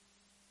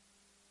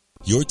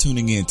You're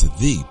tuning in to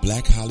the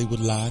Black Hollywood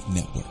Live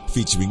Network,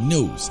 featuring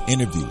news,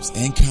 interviews,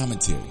 and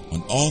commentary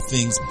on all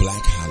things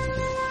Black Hollywood.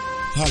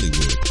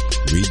 Hollywood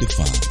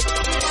redefined.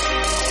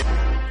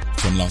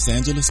 From Los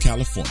Angeles,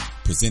 California,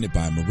 presented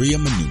by Maria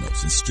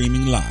Menounos and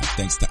streaming live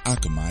thanks to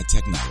Akamai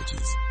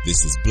Technologies.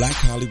 This is Black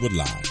Hollywood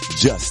Live.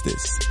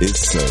 Justice is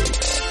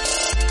served.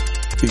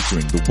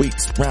 Featuring the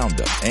week's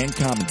roundup and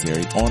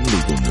commentary on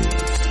legal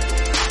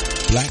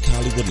news. Black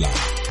Hollywood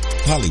Live.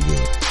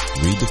 Hollywood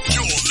redefined.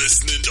 You're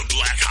listening to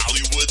Black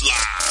Hollywood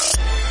Live.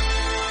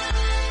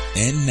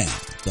 And now,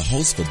 the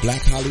host for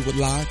Black Hollywood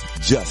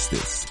Live,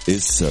 Justice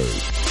is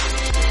Served.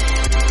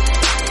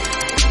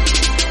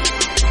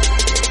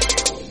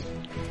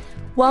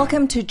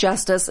 Welcome to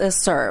Justice is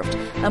Served.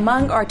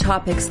 Among our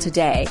topics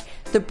today,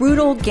 the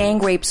brutal gang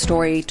rape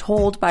story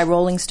told by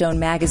Rolling Stone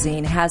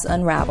magazine has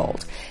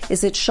unraveled.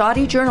 Is it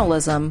shoddy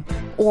journalism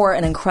or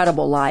an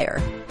incredible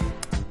liar?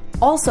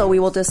 Also, we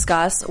will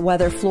discuss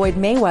whether Floyd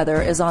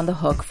Mayweather is on the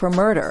hook for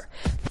murder,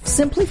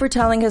 simply for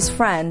telling his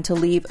friend to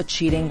leave a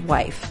cheating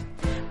wife.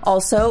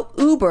 Also,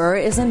 Uber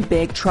is in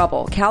big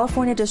trouble.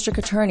 California district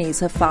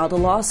attorneys have filed a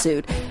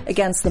lawsuit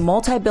against the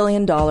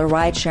multi-billion-dollar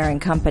ride-sharing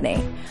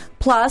company.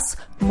 Plus,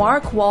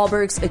 Mark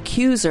Wahlberg's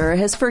accuser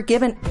has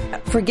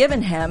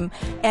forgiven him,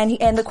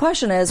 and the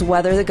question is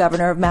whether the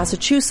governor of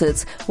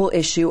Massachusetts will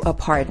issue a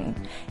pardon.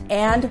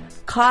 And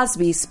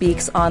Cosby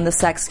speaks on the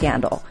sex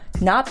scandal.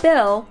 Not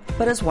Bill,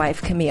 but his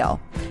wife, Camille.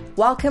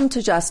 Welcome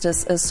to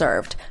Justice is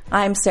Served.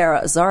 I'm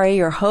Sarah Azari,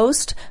 your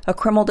host, a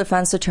criminal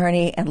defense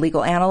attorney and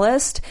legal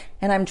analyst,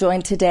 and I'm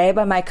joined today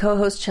by my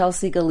co-host,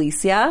 Chelsea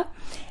Galicia,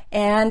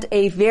 and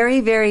a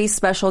very, very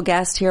special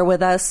guest here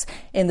with us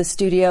in the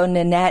studio,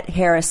 Nanette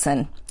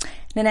Harrison.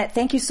 Nanette,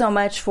 thank you so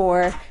much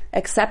for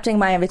accepting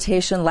my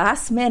invitation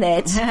last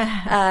minute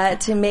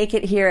to make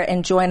it here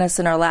and join us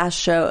in our last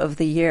show of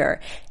the year.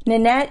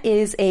 Nanette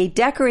is a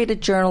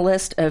decorated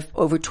journalist of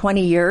over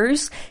 20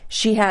 years.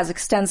 She has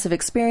extensive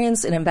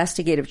experience in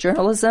investigative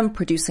journalism,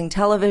 producing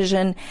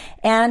television,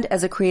 and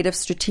as a creative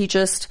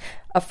strategist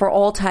for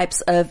all types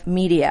of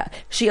media.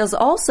 She is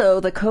also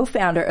the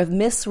co-founder of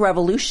Miss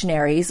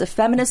Revolutionaries, a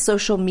feminist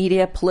social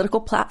media political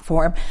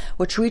platform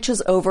which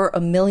reaches over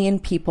 1 million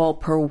people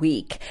per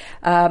week.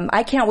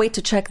 I can't wait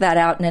to check that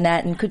out,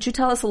 Nanette. And could you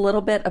tell us a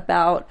little bit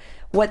about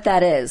what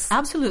that is?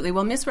 Absolutely.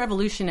 Well, Miss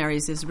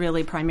Revolutionaries is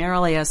really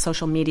primarily a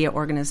social media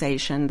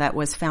organization that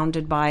was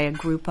founded by a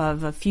group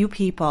of a few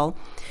people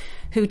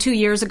who 2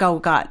 years ago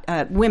got,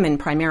 women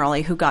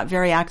primarily, who got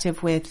very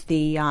active with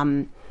the,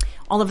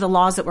 all of the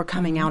laws that were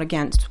coming out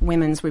against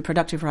women's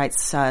reproductive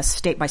rights,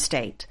 state by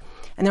state.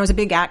 And there was a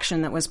big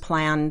action that was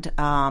planned,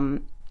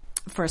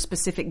 for a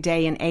specific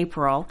day in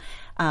April,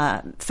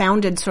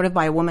 founded sort of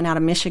by a woman out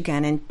of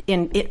Michigan. And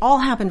it all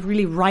happened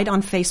really right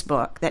on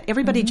Facebook, that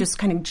everybody just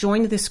kind of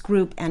joined this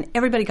group and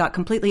everybody got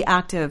completely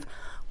active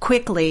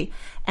quickly.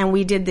 And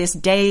we did this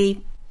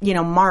day,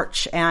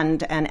 march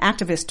and an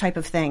activist type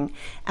of thing.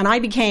 And I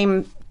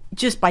became,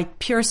 just by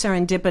pure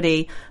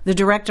serendipity, the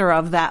director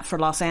of that for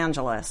Los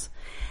Angeles.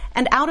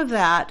 And out of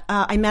that,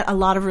 I met a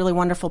lot of really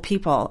wonderful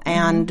people.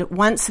 And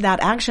once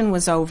that action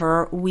was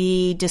over,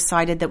 we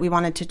decided that we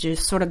wanted to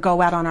just sort of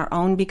go out on our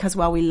own, because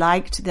while we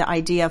liked the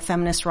idea of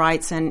feminist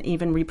rights and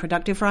even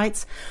reproductive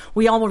rights,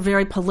 we all were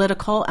very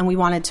political and we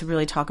wanted to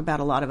really talk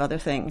about a lot of other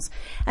things.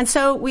 And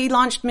so we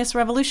launched Miss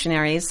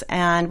Revolutionaries,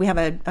 and we have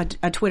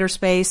a Twitter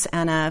space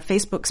and a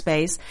Facebook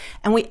space.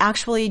 And we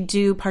actually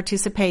do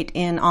participate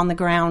in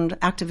on-the-ground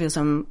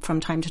activism from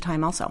time to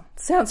time also.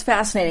 Sounds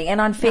fascinating. And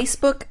on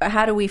Facebook,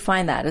 how do we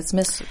find that? It's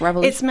Miss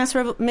Revolution.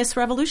 It's Miss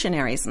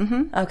Revolutionaries.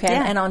 Mm-hmm. Okay,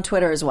 yeah. And on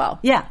Twitter as well.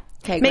 Yeah.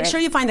 Okay. Make great. sure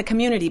you find the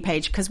community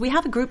page, because we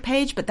have a group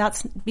page, but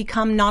that's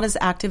become not as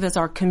active as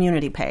our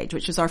community page,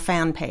 which is our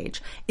fan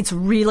page. It's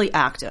really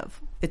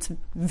active. It's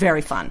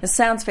very fun. It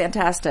sounds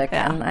fantastic,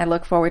 yeah. And I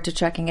look forward to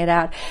checking it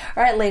out.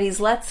 All right, ladies,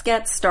 let's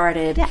get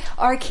started. Yeah.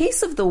 Our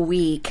case of the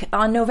week.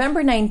 On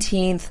November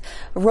 19th,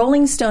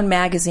 Rolling Stone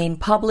magazine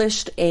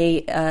published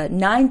a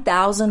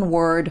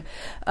 9,000-word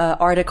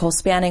article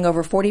spanning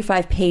over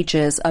 45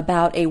 pages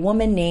about a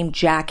woman named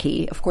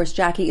Jackie. Of course,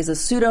 Jackie is a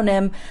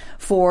pseudonym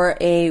for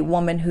a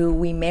woman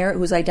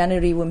whose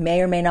identity we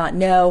may or may not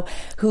know,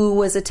 who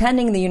was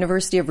attending the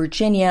University of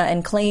Virginia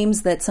and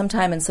claims that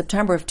sometime in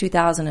September of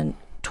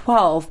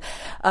 2012,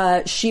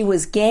 she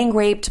was gang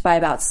raped by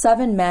about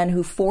 7 men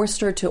who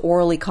forced her to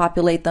orally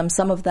copulate them.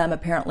 Some of them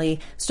apparently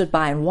stood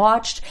by and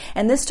watched.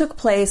 And this took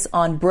place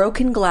on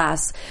broken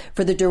glass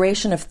for the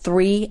duration of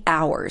 3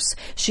 hours.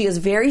 She is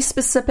very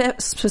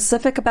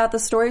specific about the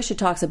story. She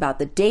talks about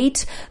the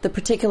date, the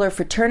particular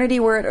fraternity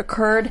where it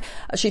occurred.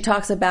 She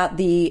talks about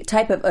the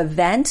type of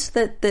event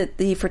that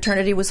the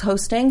fraternity was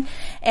hosting.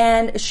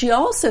 And she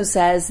also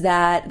says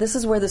that, this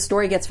is where the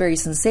story gets very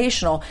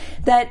sensational,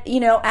 that,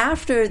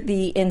 after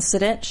the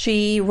incident,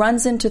 she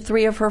runs into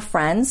 3 of her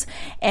friends,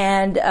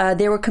 and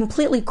they were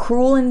completely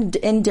cruel and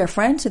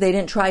indifferent. They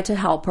didn't try to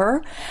help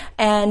her,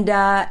 and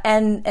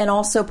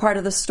also part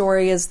of the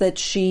story is that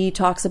she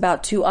talks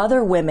about 2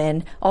 other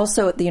women,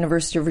 also at the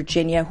University of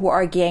Virginia, who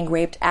are gang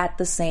raped at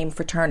the same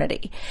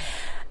fraternity.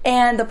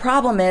 And the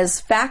problem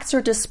is, facts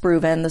are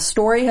disproven, the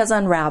story has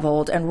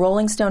unraveled, and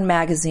Rolling Stone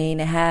magazine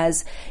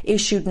has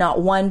issued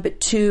not one but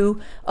two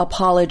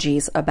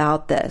apologies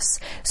about this.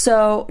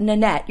 So,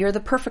 Nanette, you're the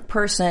perfect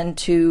person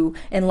to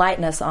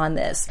enlighten us on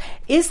this.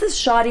 Is this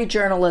shoddy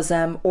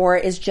journalism, or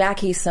is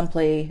Jackie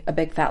simply a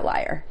big fat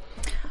liar?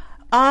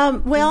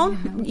 Well,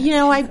 you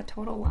know, a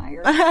total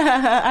liar.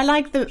 I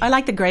like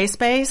the gray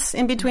space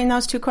in between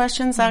those two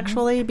questions,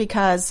 actually,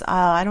 because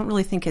I don't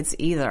really think it's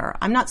either.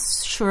 I'm not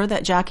sure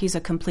that Jackie's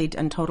a complete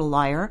and total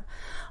liar.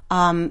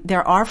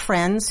 There are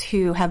friends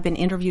who have been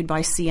interviewed by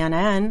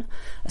CNN,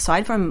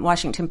 aside from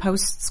Washington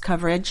Post's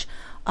coverage,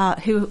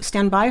 who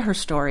stand by her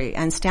story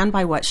and stand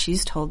by what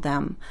she's told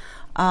them.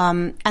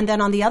 And then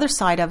on the other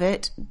side of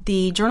it,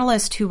 the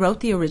journalist who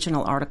wrote the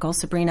original article,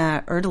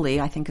 Sabrina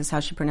Erdely, I think is how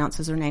she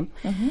pronounces her name,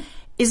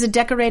 is a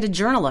decorated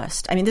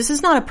journalist. I mean, this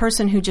is not a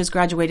person who just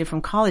graduated from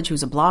college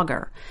who's a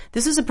blogger.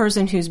 This is a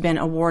person who's been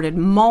awarded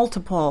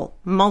multiple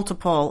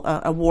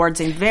awards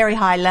in very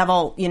high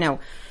level,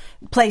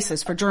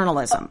 places for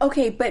journalism.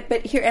 Okay,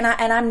 but here, and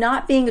I'm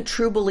not being a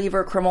true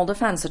believer criminal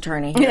defense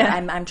attorney here. Yeah.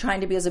 I'm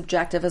trying to be as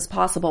objective as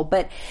possible.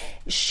 But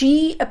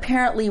she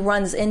apparently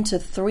runs into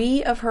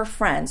three of her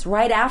friends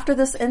right after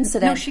this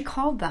incident. No, she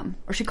called them,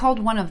 or she called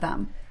one of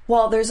them.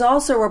 Well, there's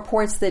also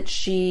reports that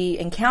she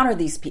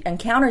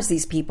encounters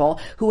these people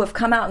who have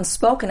come out and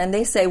spoken, and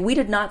they say, we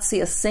did not see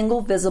a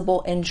single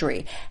visible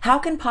injury. How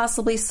can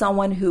possibly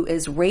someone who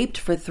is raped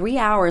for 3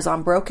 hours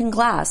on broken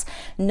glass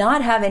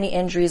not have any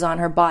injuries on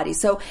her body?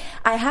 So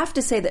I have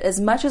to say that as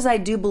much as I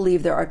do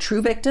believe there are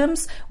true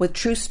victims with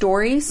true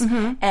stories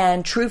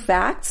and true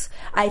facts,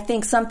 I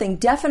think something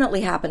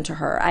definitely happened to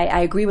her. I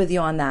agree with you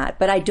on that,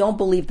 but I don't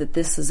believe that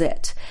this is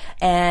it.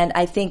 And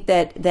I think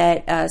that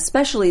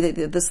especially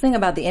this thing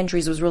about the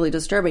injuries was really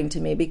disturbing to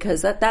me,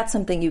 because that's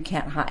something you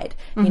can't hide.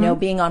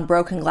 Being on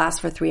broken glass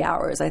for 3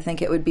 hours, I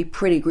think it would be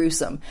pretty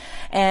gruesome.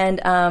 And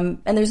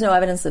there's no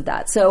evidence of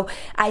that. So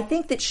I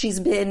think that she's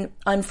been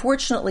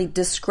unfortunately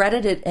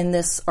discredited in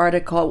this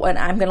article, and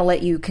I'm going to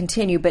let you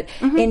continue, but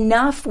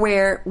enough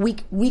where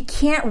we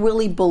can't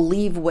really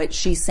believe what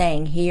she's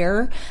saying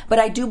here, but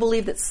I do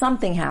believe that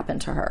something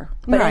happened to her.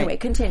 But anyway,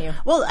 continue.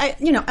 Well,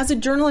 as a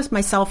journalist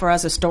myself, or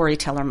as a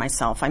storyteller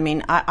myself, I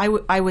mean,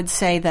 I would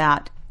say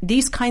that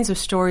these kinds of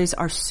stories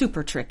are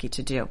super tricky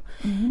to do.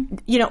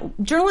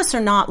 Journalists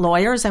are not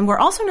lawyers, and we're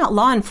also not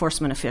law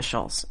enforcement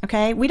officials,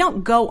 okay? We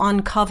don't go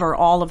uncover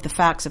all of the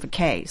facts of a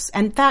case.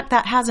 In fact,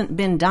 that hasn't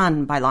been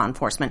done by law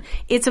enforcement.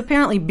 It's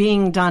apparently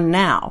being done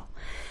now.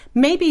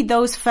 Maybe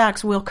those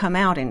facts will come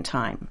out in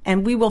time,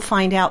 and we will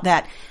find out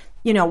that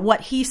what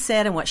he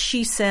said and what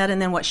she said,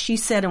 and then what she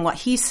said and what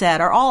he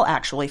said are all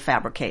actually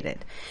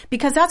fabricated.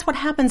 Because that's what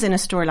happens in a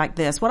story like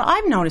this. What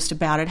I've noticed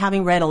about it,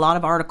 having read a lot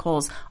of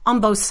articles on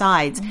both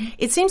sides,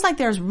 it seems like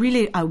there's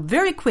really a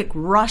very quick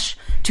rush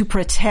to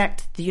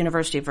protect the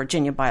University of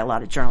Virginia by a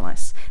lot of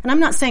journalists. And I'm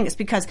not saying it's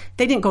because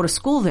they didn't go to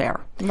school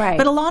there. Right.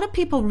 But a lot of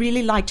people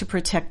really like to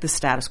protect the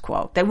status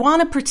quo. They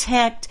want to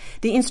protect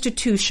the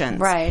institutions.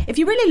 Right. If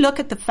you really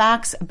look at the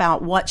facts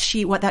about what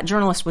that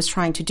journalist was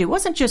trying to do, it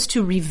wasn't just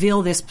to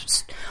reveal this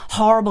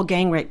horrible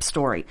gang rape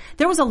story.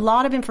 There was a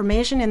lot of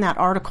information in that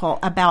article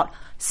about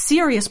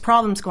serious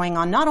problems going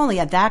on, not only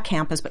at that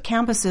campus, but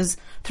campuses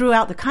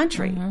throughout the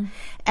country.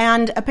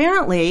 And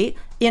apparently,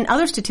 in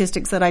other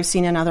statistics that I've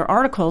seen in other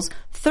articles,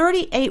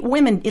 38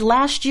 women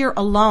last year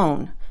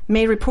alone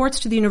made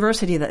reports to the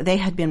university that they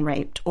had been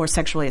raped or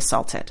sexually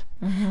assaulted.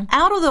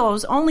 Out of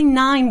those, only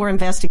 9 were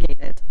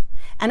investigated.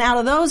 And out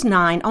of those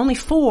 9, only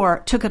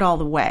 4 took it all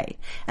the way.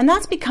 And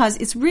that's because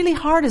it's really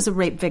hard as a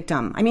rape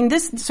victim. I mean,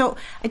 so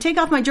I take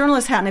off my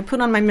journalist hat and I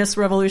put on my Miss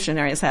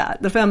Revolutionaries hat,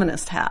 the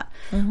feminist hat.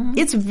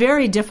 It's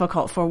very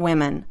difficult for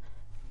women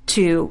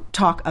to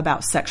talk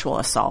about sexual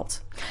assault.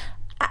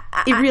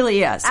 It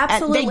really is.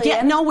 Absolutely. And they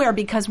get nowhere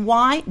because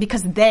why?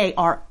 Because they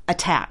are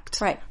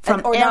attacked. Right.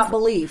 Or not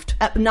believed.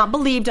 Not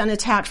believed and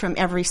attacked from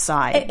every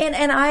side.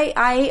 And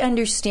I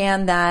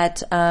understand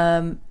that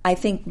I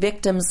think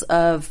victims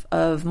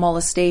of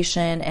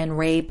molestation and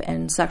rape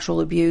and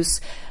sexual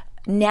abuse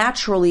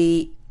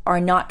naturally are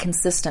not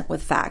consistent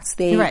with facts.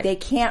 They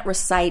can't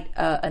recite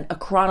a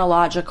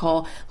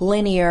chronological,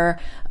 linear,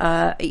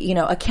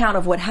 account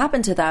of what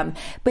happened to them.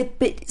 But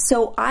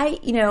so I,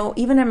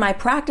 even in my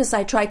practice,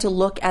 I try to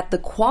look at the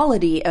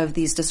quality of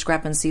these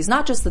discrepancies,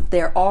 not just that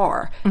there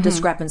are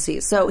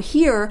discrepancies. So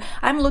here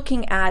I'm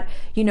looking at,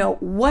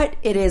 what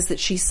it is that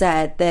she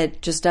said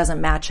that just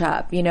doesn't match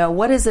up.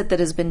 What is it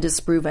that has been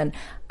disproven?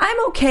 I'm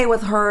okay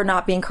with her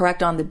not being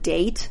correct on the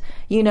date,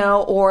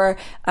 or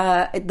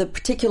the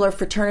particular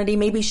fraternity.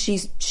 Maybe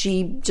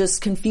she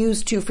just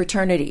confused 2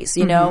 fraternities,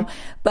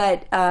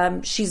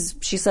 But she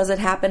says it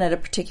happened at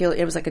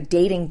it was like a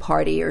dating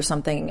party or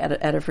something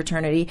at a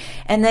fraternity.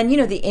 And then,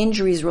 the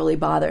injuries really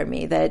bother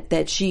me,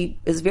 that she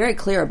is very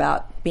clear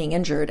about being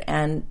injured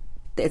and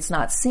it's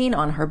not seen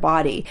on her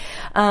body.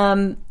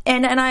 And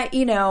I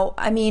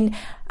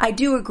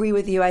do agree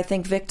with you. I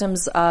think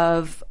victims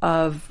of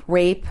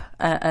rape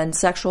and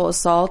sexual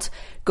assault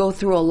go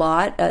through a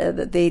lot.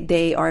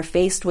 They are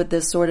faced with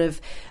this sort of,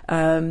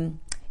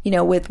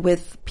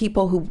 with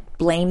people who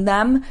blame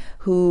them,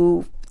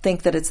 who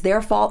think that it's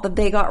their fault that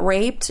they got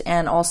raped,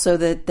 and also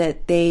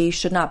that they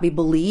should not be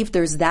believed.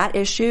 There's that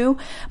issue.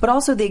 But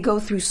also they go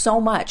through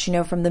so much,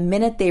 from the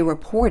minute they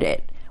report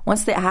it.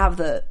 Once they have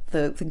the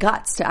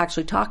guts to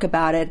actually talk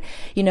about it,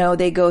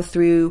 they go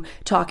through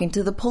talking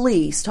to the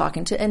police,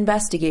 talking to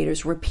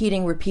investigators,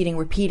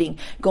 repeating,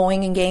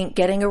 going and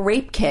getting a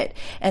rape kit.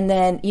 And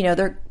then,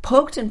 they're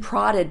poked and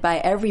prodded by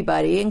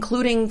everybody,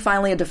 including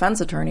finally a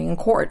defense attorney in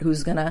court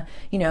who's gonna,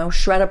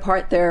 shred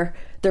apart their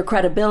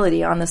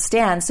credibility on the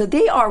stand. So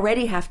they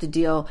already have to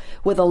deal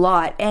with a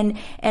lot.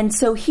 And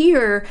so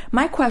here,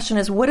 my question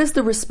is, what is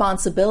the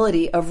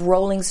responsibility of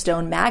Rolling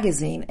Stone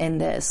magazine in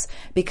this?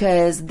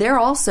 Because they're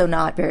also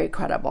not very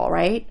credible,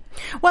 right?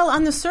 Well,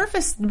 on the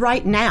surface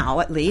right now,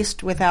 at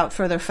least, without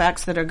further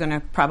facts that are going to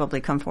probably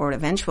come forward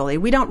eventually,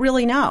 we don't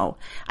really know.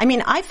 I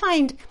mean, I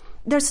find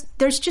there's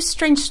just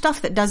strange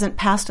stuff that doesn't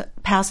pass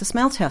a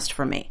smell test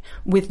for me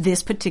with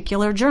this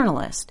particular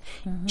journalist.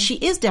 Mm-hmm. She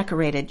is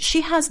decorated.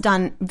 She has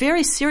done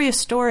very serious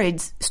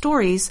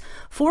stories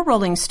for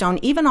Rolling Stone,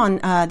 even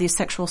on the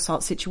sexual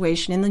assault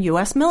situation in the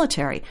U.S.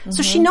 military. Mm-hmm.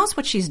 So she knows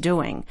what she's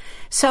doing.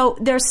 So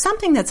there's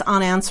something that's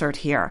unanswered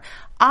here.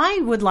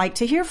 I would like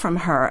to hear from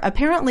her.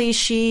 Apparently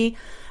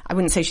I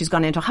wouldn't say she's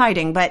gone into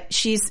hiding, but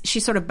she's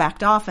sort of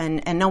backed off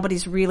and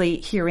nobody's really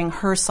hearing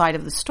her side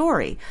of the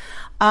story.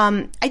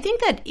 I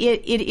think that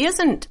it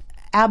isn't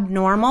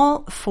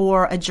abnormal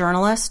for a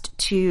journalist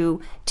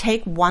to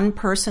take one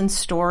person's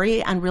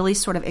story and really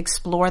sort of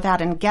explore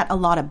that and get a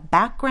lot of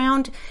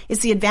background.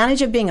 It's the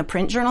advantage of being a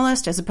print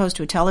journalist as opposed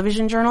to a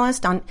television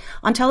journalist. On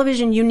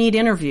television, you need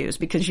interviews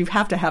because you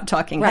have to have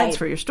talking heads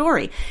for your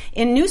story.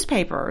 In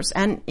newspapers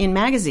and in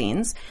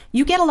magazines,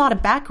 you get a lot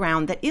of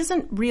background that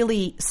isn't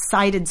really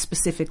cited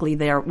specifically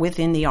there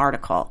within the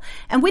article.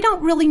 And we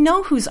don't really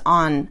know who's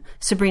on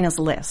Sabrina's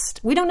list.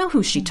 We don't know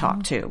who she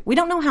talked to. We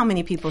don't know how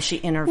many people she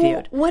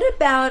interviewed. What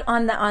about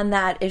on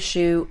that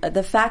issue,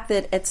 the fact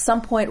that at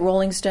some point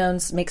Rolling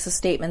Stones makes a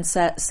statement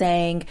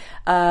saying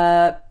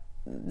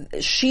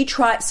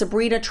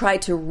Sabrina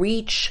tried to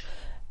reach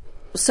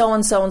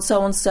so-and-so and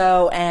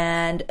so-and-so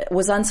and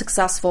was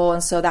unsuccessful,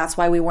 and so that's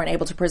why we weren't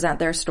able to present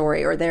their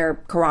story or their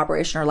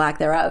corroboration or lack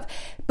thereof.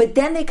 But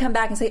then they come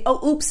back and say,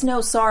 oh, oops,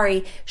 no,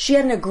 sorry. She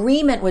had an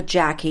agreement with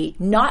Jackie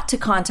not to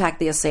contact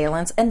the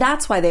assailants, and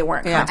that's why they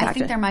weren't contacted. I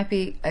think there might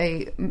be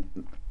a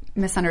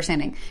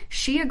misunderstanding.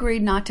 She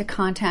agreed not to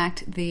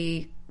contact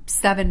the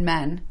 7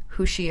 men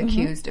who she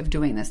accused of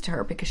doing this to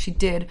her because she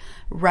did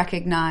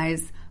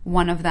recognize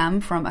one of them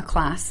from a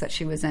class that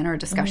she was in or a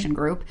discussion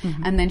group,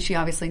 and then she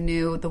obviously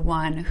knew the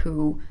one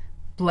who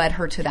led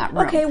her to that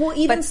room. Okay, well,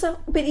 even so,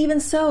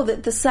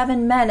 that the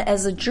 7 men,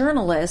 as a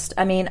journalist,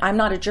 I mean, I'm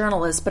not a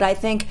journalist, but I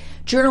think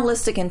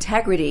journalistic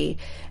integrity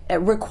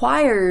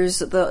requires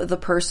the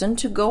person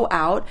to go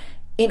out.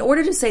 In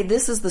order to say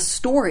this is the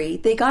story,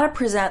 they got to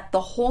present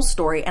the whole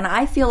story. And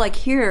I feel like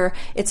here,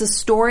 it's a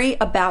story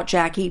about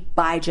Jackie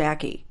by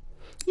Jackie.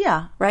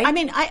 Yeah. Right? I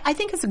mean, I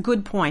think it's a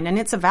good point, and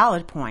it's a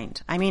valid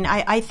point. I mean,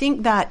 I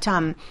think that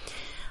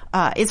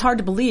it's hard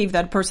to believe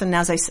that a person,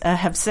 as I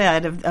have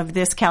said, of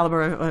this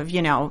caliber of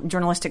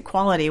journalistic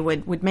quality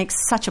would make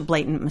such a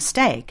blatant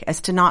mistake as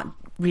to not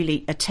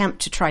really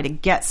attempt to try to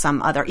get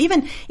some other,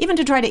 even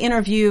to try to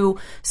interview,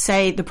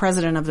 say, the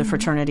president of the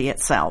fraternity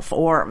itself,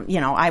 or,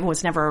 I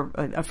was never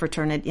in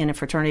a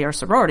fraternity or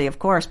sorority, of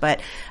course,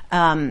 but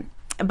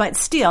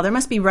still, there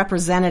must be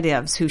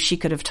representatives who she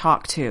could have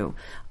talked to,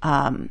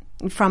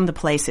 from the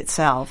place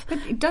itself.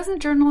 But doesn't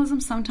journalism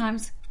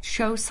sometimes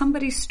show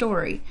somebody's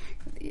story,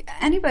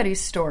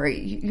 anybody's story?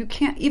 You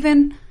can't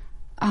even,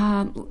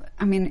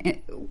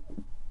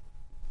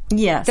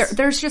 yes.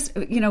 There's just,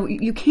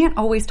 you can't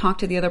always talk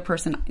to the other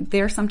person.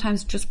 They're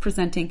sometimes just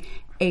presenting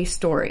a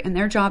story, and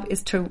their job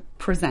is to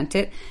present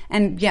it.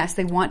 And yes,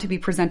 they want to be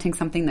presenting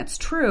something that's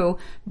true,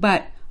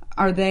 but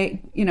are they,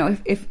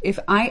 if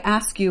I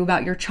ask you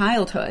about your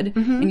childhood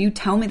and you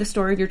tell me the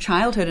story of your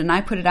childhood and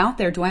I put it out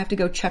there, do I have to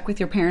go check with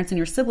your parents and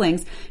your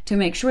siblings to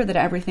make sure that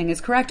everything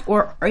is correct?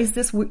 Or is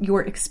this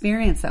your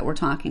experience that we're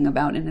talking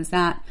about? And is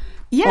that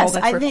Yes,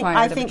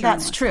 I think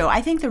that's true.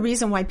 I think the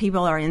reason why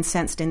people are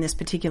incensed in this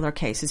particular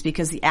case is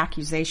because the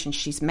accusations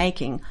she's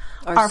making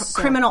are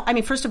criminal. I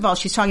mean, first of all,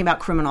 she's talking about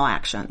criminal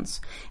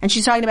actions. And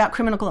she's talking about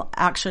criminal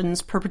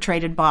actions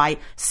perpetrated by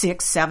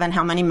 6, 7,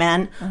 how many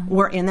men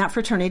were in that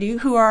fraternity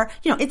who are,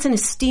 it's an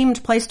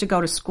esteemed place to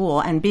go to school.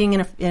 And being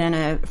in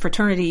a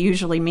fraternity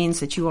usually means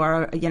that you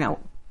are,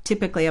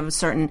 typically of a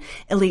certain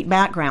elite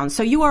background.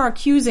 So you are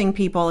accusing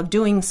people of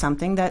doing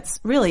something that's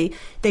really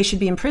they should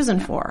be in prison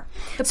for.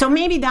 So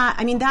maybe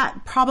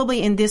that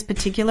probably in this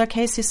particular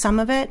case is some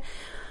of it.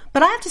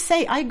 But I have to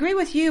say, I agree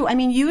with you. I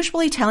mean,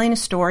 usually telling a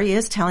story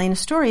is telling a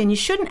story, and you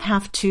shouldn't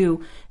have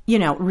to,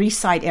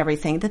 recite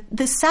everything.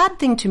 The sad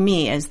thing to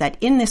me is that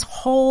in this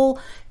whole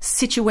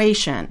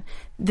situation,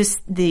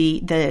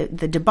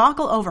 the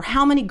debacle over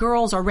how many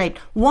girls are raped,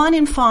 1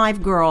 in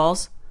 5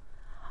 girls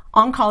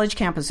on college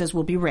campuses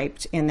will be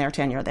raped in their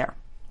tenure there.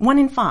 1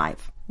 in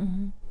 5.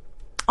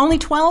 Only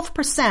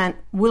 12%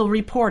 will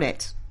report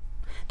it.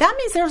 that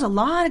means there's a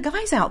lot of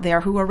guys out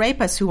there who are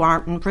rapists who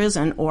aren't in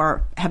prison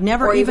or have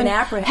never Or even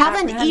haven't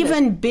apprehended.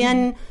 even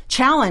been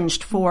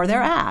challenged for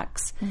their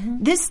acts.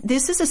 This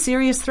is a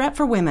serious threat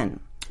for women.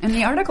 And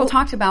the article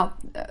talked about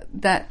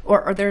that,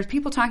 or there's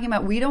people talking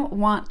about, we don't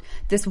want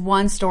this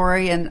one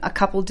story and a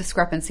couple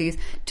discrepancies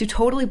to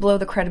totally blow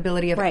the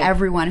credibility of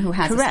everyone who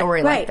has a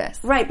story like this.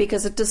 Right,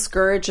 because it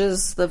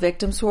discourages the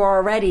victims who are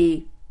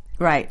already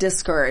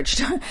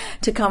discouraged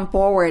to come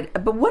forward.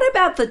 But what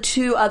about the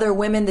two other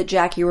women that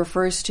Jackie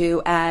refers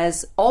to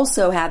as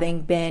also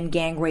having been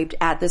gang raped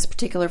at this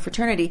particular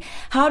fraternity?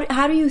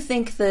 How do you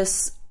think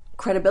this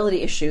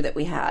credibility issue that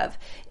we have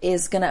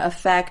is going to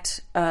affect,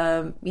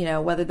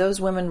 whether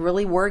those women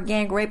really were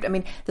gang raped? I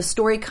mean, the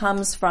story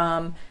comes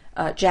from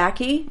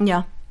Jackie.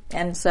 Yeah.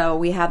 And so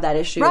we have that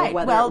issue of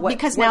whether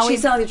because what now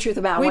she's telling the truth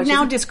about. We've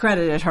now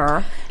discredited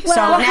her. Well,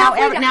 so now have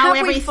we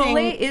everything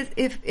fully,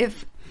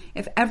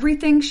 if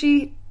everything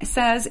she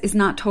says is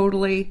not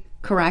totally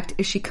correct,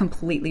 is she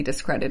completely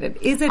discredited?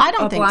 Is it I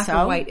don't a think black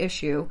so. or white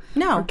issue?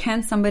 No. Or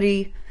can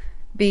somebody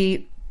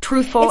be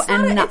truthful It's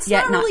and not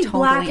really totally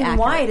black and accurate?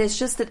 white. It's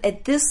just that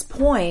at this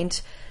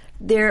point,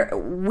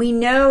 we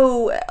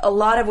know a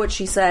lot of what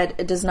she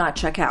said does not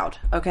check out.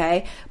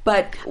 Okay,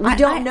 but we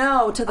don't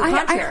know to the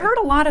contrary. I heard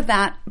a lot of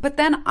that, but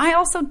then I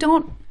also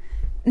don't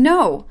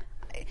know.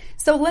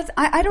 So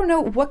I don't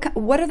know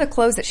what are the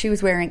clothes that she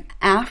was wearing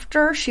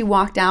after she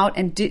walked out,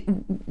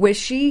 and when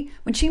she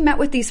met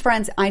with these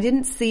friends? I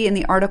didn't see in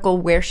the article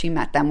where she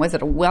met them. Was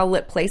it a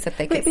well-lit place that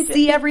they could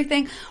see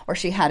everything, or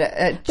she had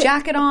a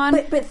jacket on?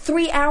 But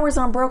 3 hours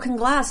on broken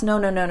glass? No.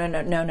 I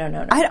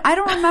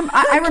don't remember.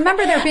 I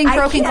remember there being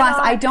broken glass.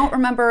 I don't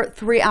remember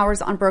 3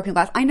 hours on broken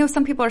glass. I know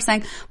some people are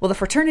saying, well, the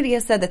fraternity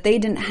has said that they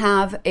didn't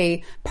have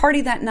a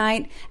party that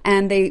night,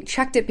 and they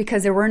checked it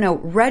because there were no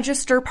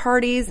register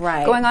parties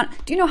going on.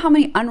 Do you know how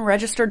many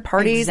unregistered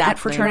parties at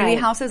fraternity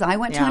houses I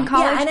went to in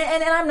college? Yeah,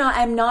 and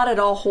I'm not at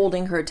all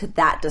holding her to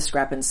that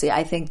discrepancy.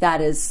 I think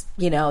that is,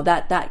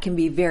 that can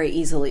be very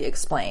easily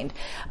explained.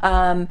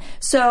 But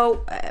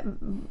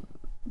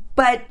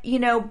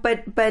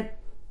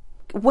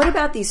what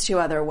about these two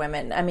other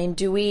women? I mean,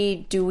 do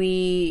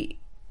we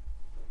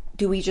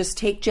just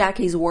take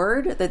Jackie's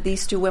word that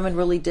these two women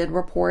really did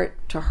report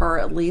to her,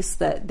 at least,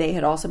 that they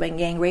had also been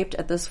gang raped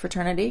at this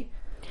fraternity?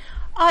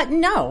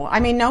 No. I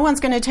mean, no one's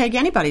going to take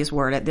anybody's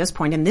word at this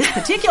point in this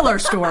particular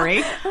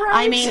story.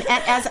 I mean,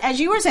 as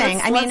you were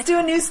saying, let's do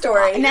a new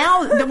story.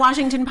 Now, the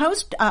Washington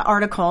Post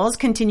articles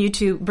continue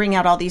to bring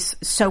out all these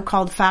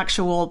so-called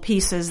factual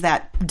pieces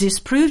that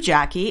disprove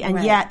Jackie,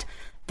 and yet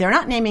they're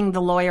not naming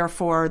the lawyer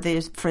for the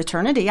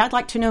fraternity. I'd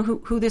like to know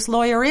who this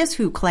lawyer is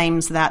who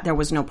claims that there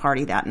was no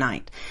party that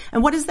night.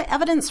 And what is the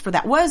evidence for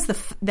that? What is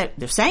that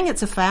they're saying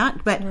it's a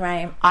fact, but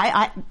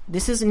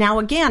this is now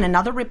again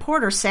another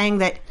reporter saying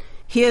that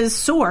his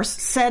source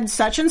said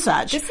such and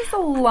such. This is a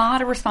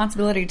lot of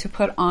responsibility to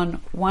put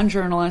on one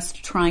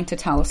journalist trying to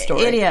tell a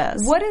story. It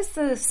is. What is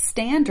the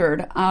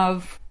standard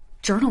of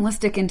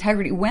journalistic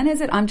integrity? When is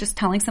it I'm just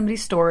telling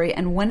somebody's story,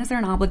 and when is there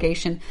an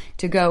obligation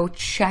to go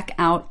check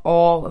out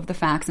all of the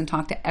facts and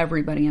talk to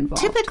everybody involved?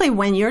 Typically,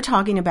 when you're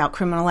talking about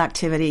criminal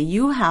activity,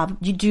 you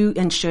do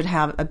and should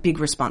have a big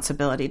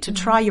responsibility to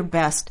try your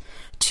best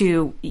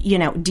to,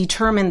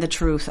 determine the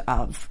truth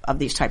of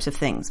these types of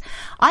things.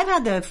 I've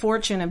had the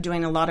fortune of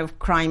doing a lot of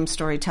crime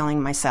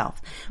storytelling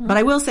myself. But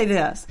I will say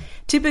this.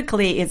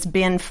 Typically, it's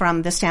been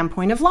from the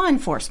standpoint of law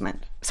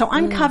enforcement. So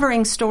I'm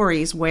covering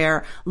stories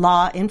where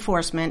law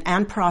enforcement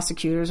and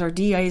prosecutors or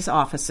DA's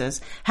offices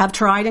have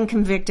tried and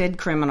convicted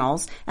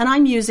criminals, and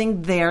I'm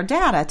using their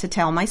data to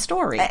tell my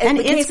story. And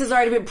the case has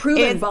already been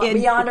proven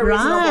beyond a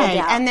reasonable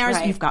doubt.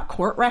 And you've got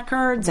court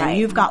records, and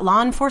you've got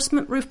law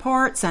enforcement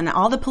reports, and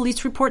all the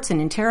police reports and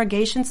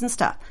interrogations and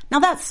stuff. Now,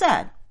 that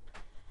said,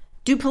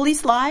 do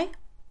police lie?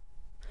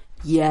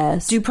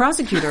 Yes. Do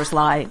prosecutors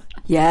lie?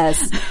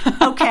 Yes.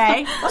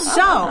 Okay.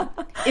 So,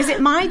 is it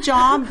my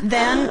job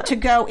then to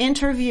go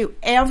interview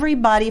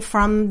everybody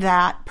from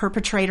that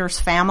perpetrator's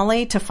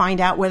family to find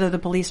out whether the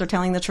police are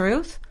telling the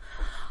truth?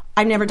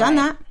 I've never done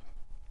that.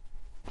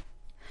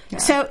 Yeah.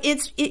 So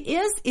it's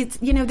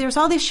there's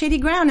all this shady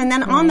ground. And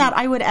then on that,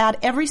 I would add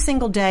every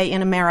single day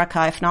in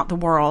America, if not the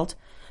world,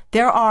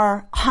 there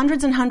are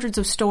hundreds and hundreds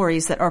of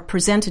stories that are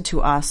presented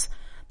to us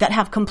that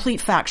have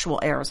complete factual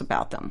errors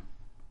about them.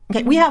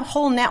 Okay. We have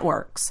whole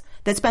networks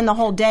that spend the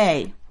whole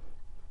day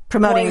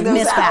promoting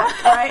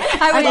misfacts.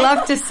 Right? I would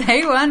love to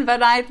say one,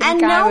 but I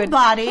think I would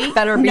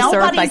better be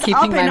served by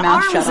keeping my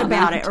mouth shut on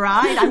about that. it,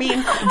 right? I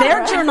mean,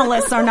 their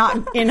journalists are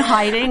not in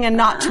hiding and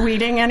not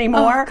tweeting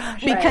anymore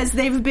because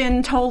they've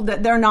been told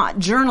that they're not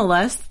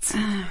journalists.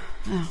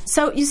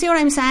 So you see what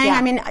I'm saying? Yeah.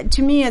 I mean,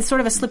 to me, it's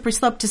sort of a slippery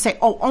slope to say,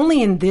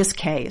 only in this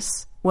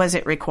case was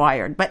it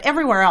required. But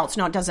everywhere else,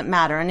 no, it doesn't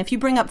matter. And if you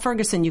bring up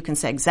Ferguson, you can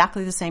say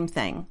exactly the same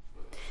thing.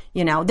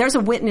 There's a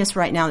witness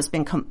right now that's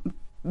been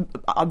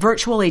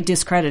virtually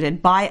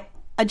discredited by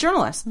a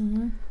journalist.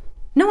 Mm-hmm.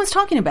 No one's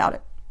talking about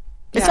it.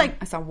 It's Yeah, like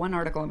I saw one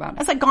article about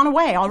it. it's like gone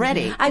away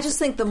already. I just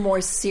think the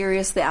more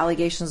serious the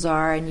allegations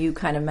are, and you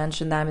kind of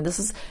mentioned that. I mean, this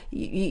is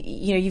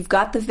you know, you've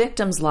got the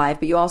victim's life,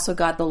 but you also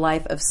got the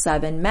life of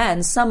 7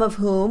 men, some of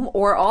whom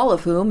or all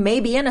of whom may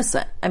be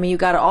innocent. I mean, you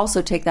got to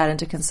also take that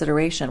into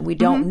consideration. We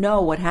don't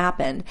know what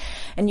happened,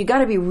 and you got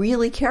to be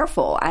really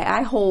careful.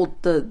 I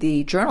hold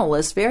the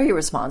journalist very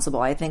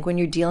responsible. I think when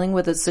you're dealing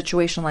with a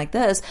situation like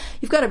this,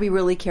 you've got to be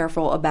really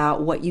careful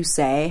about what you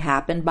say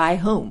happened by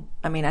whom.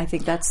 I mean, I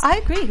think I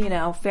agree. You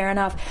know, fair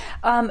enough.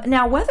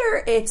 Now,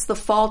 whether it's the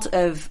fault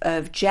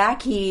of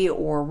Jackie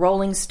or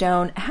Rolling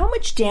Stone, how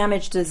much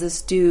damage does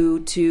this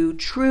do to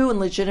true and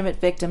legitimate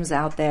victims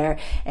out there?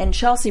 And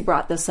Chelsea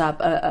brought this up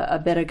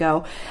a bit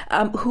ago,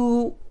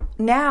 who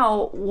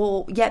now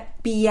will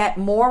be yet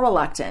more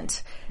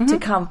reluctant to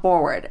come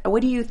forward.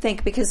 What do you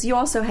think? Because you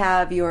also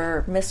have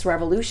your Miss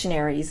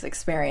Revolutionaries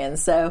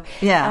experience. So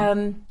yeah,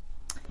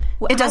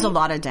 it does a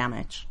lot of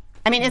damage.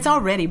 I mean, it's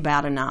already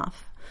bad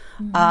enough.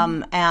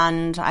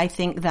 And I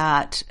think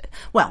that,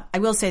 well, I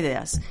will say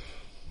this.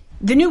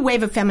 The new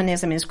wave of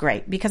feminism is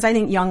great because I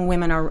think young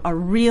women are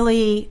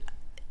really,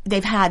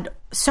 they've had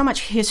so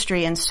much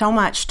history and so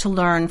much to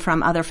learn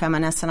from other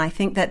feminists, and I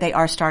think that they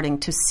are starting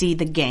to see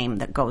the game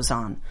that goes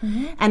on.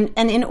 And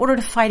in order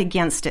to fight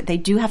against it, they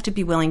do have to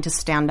be willing to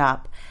stand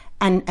up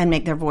and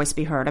make their voice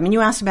be heard. I mean,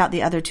 you asked about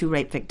the other 2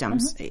 rape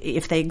victims,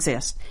 if they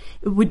exist.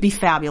 It would be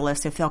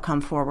fabulous if they'll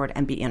come forward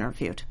and be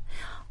interviewed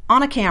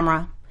on a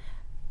camera.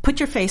 Put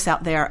your face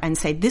out there and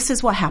say, this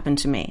is what happened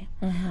to me.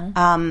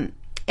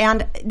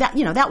 And that,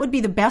 you know, that would be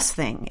the best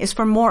thing, is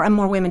for more and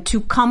more women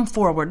to come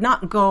forward,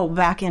 not go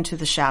back into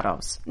the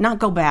shadows, not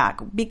go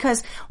back.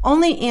 Because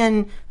only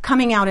in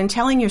coming out and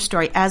telling your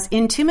story, as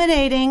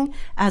intimidating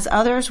as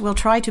others will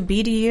try to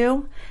be to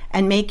you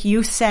and make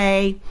you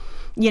say,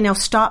 you know,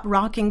 stop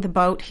rocking the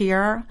boat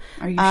here.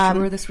 Are you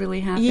sure this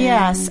really happened?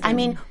 Yes. I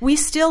mean, we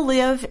still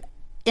live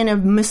in a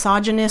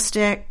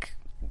misogynistic,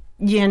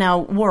 you know,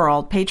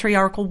 world,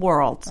 patriarchal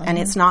world. And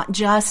it's not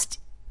just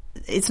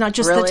really?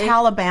 The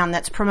Taliban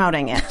that's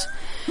promoting it.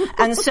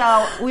 And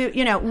so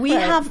we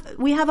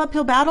have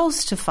uphill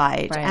battles to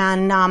fight. Right.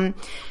 And,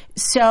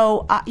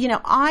 you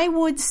know, I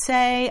would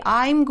say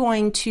I'm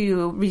going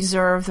to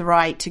reserve the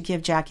right to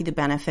give Jackie the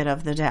benefit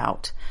of the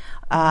doubt.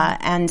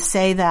 And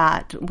say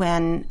that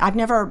when I've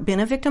never been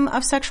a victim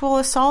of sexual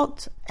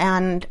assault,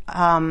 and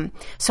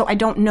so I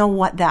don't know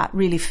what that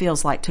really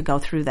feels like to go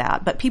through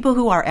that. But people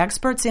who are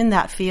experts in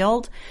that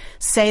field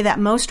say that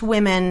most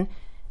women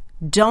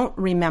don't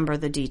remember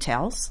the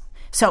details.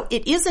 So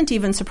it isn't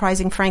even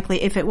surprising,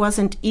 frankly, if it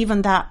wasn't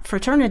even that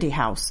fraternity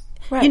house.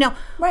 Right. You know,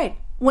 right.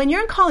 When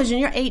you're in college and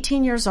you're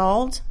 18 years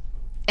old,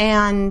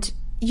 and,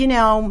 you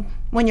know,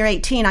 when you're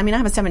 18, I mean, I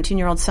have a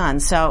 17-year-old son,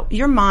 so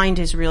your mind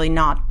is really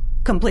not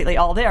completely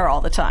all there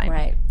all the time.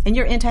 Right. And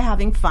you're into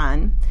having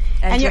fun.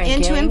 And you're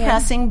into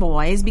impressing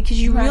boys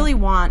because you really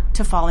want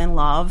to fall in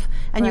love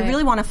and you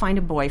really want to find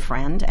a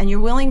boyfriend and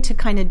you're willing to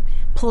kind of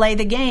play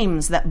the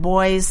games that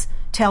boys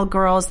tell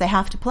girls they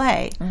have to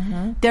play.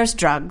 There's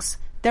drugs.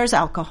 There's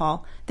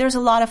alcohol. There's a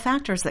lot of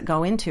factors that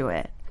go into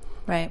it.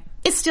 Right.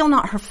 It's still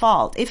not her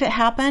fault. If it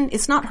happened,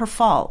 it's not her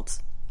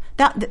fault.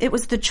 It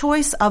was the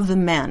choice of the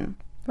men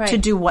to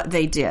do what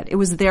they did. It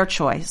was their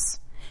choice.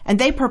 And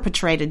they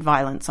perpetrated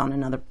violence on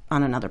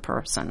another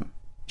person.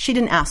 She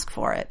didn't ask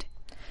for it,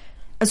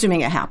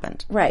 assuming it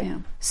happened. Right. Yeah.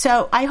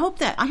 So I hope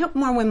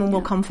more women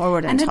will come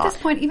forward and talk. And at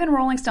this point, even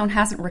Rolling Stone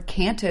hasn't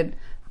recanted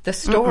the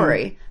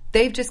story.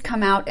 They've just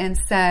come out and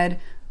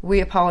said, we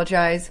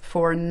apologize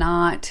for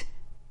not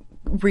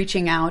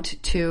reaching out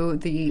to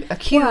the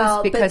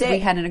accused because we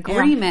had an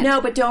agreement.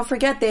 No, but don't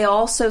forget, they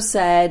also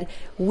said,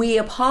 we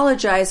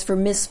apologize for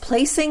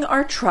misplacing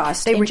our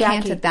trust. They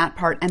recanted that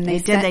part, and they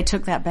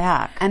took that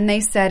back. And they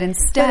said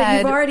instead... But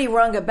you've already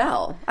rung a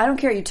bell. I don't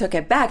care you took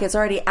it back. It's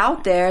already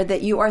out there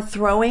that you are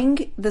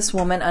throwing this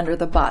woman under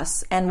the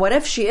bus. And what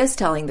if she is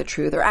telling the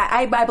truth? Or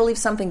I believe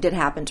something did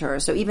happen to her.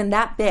 So even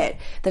that bit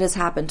that has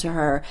happened to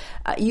her,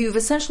 you've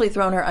essentially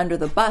thrown her under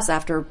the bus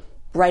after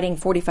writing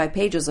 45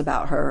 pages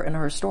about her and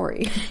her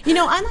story. You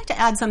know, I'd like to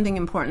add something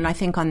important, I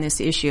think, on this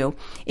issue.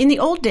 In the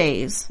old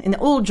days, in the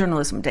old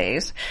journalism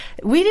days,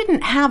 we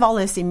didn't have all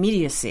this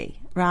immediacy,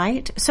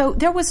 right? So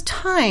there was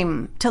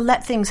time to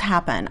let things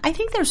happen. I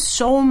think there's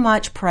so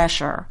much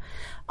pressure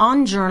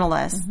on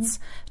journalists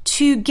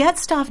to get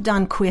stuff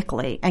done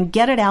quickly and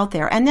get it out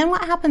there. And then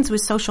what happens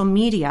with social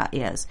media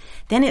is,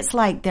 then it's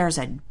like there's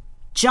a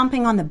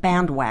jumping on the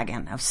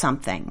bandwagon of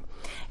something.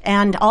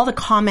 And all the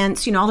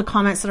comments, all the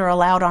comments that are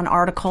allowed on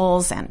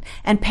articles and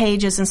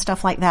pages and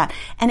stuff like that.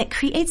 And it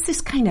creates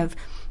this kind of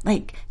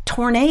like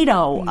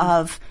tornado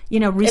of,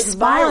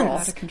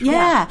 response.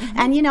 Yeah.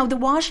 And, the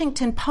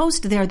Washington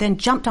Post there then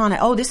jumped on it.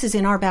 Oh, this is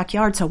in our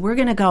backyard, so we're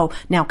going to go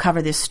now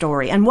cover this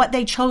story. And what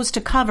they chose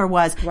to cover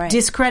was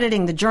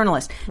discrediting the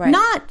journalist,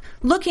 not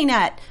looking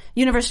at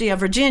University of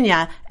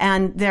Virginia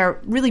and their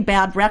really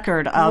bad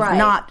record of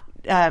not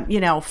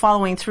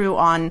following through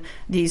on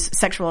these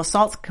sexual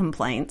assault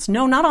complaints.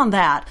 No, not on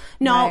that.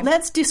 No, Right.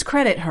 let's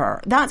discredit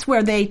her. That's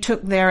where they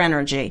took their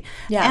energy.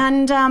 Yeah.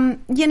 And,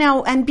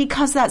 and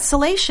because that's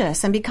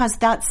salacious and because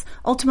that's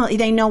ultimately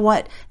they know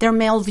what their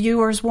male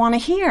viewers want to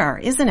hear,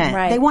 isn't it?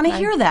 Right, They want to right.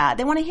 hear that.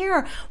 They want to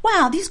hear,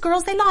 wow, these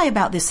girls, they lie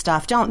about this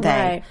stuff, don't they?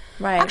 Right,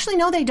 right. Actually,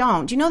 no, they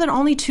don't. Do you know that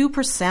only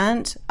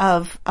 2%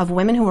 of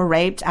women who were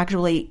raped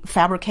actually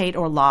fabricate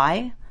or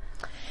lie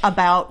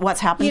about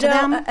what's happened to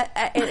them?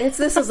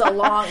 This is a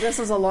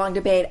long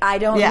debate. I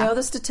don't Yeah. know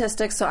the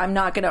statistics, so I'm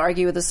not going to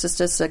argue with the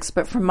statistics.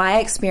 But from my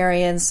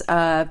experience,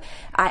 I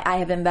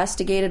have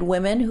investigated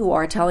women who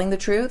are telling the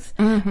truth,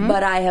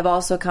 but I have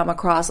also come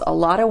across a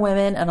lot of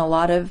women and a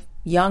lot of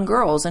young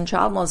girls in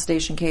child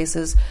molestation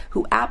cases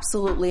who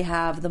absolutely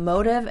have the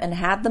motive and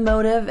had the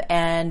motive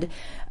and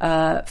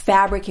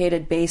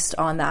fabricated based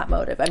on that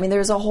motive. I mean,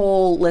 there's a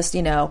whole list,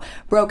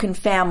 broken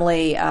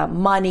family,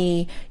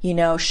 money,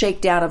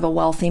 shakedown of a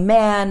wealthy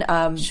man,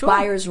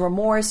 buyer's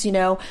remorse,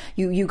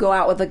 you go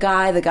out with a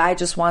guy, the guy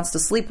just wants to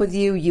sleep with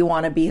you, you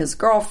want to be his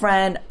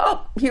girlfriend,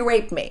 oh, he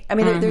raped me. I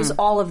mean, there's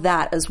all of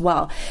that as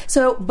well.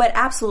 So, but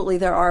absolutely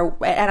there are,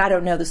 and I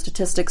don't know the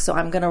statistics, so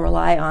I'm going to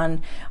rely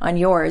on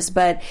yours.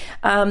 But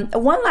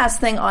one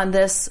last thing on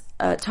this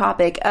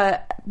topic. A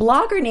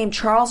blogger named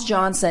Charles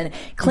Johnson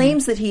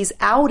claims that he's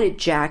outed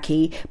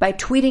Jackie by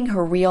tweeting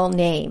her real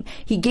name.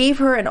 He gave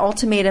her an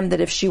ultimatum that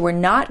if she were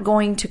not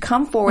going to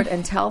come forward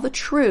and tell the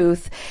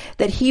truth,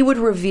 that he would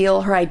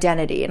reveal her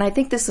identity. And I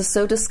think this is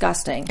so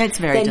disgusting. It's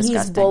very that disgusting.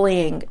 he's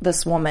bullying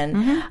this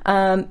woman.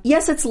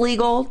 Yes, it's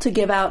legal to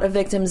give out a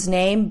victim's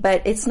name,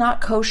 but it's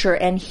not kosher.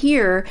 And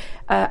here,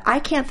 I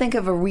can't think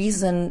of a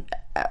reason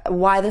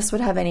why this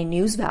would have any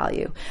news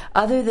value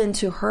other than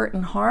to hurt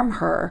and harm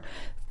her.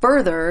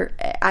 Further,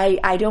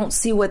 I don't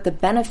see what the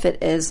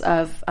benefit is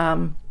of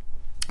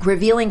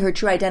revealing her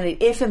true identity,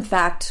 if in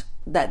fact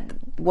that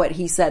what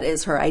he said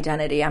is her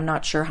identity. I'm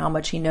not sure how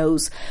much he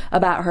knows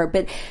about her.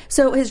 But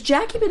so has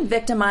Jackie been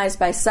victimized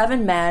by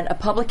 7 men, a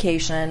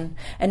publication,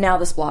 and now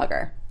this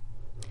blogger?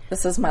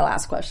 This is my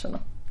last question.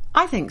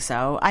 I think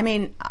so. I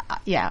mean,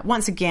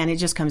 once again, it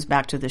just comes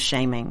back to the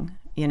shaming,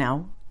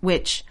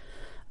 which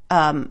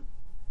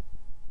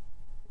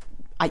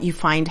you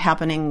find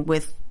happening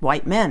with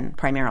white men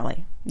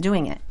primarily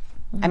doing it.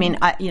 I mean,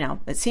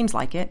 it seems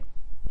like it.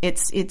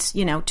 It's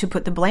to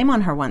put the blame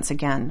on her once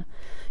again.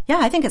 Yeah,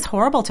 I think it's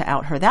horrible to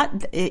out her.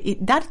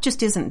 That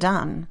just isn't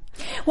done.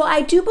 Well,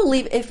 I do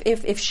believe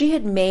if she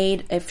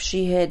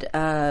had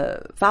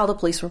filed a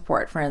police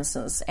report, for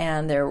instance,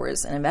 and there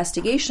was an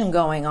investigation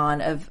going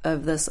on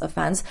of this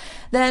offense,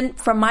 then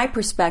from my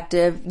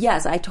perspective,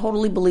 yes, I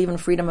totally believe in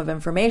freedom of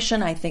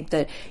information. I think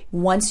that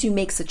once you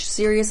make such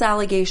serious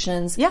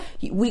allegations,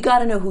 we got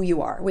to know who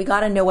you are. We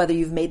got to know whether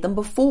you've made them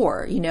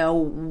before.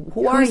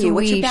 Who are you?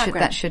 What's your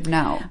background? That should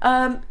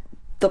know.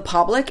 The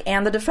public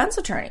and the defense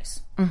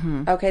attorneys.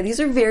 Okay, these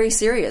are very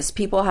serious.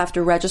 People have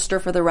to register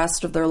for the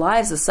rest of their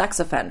lives as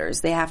sex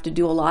offenders. They have to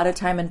do a lot of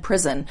time in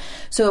prison.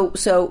 So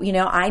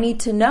I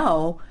need to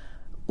know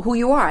who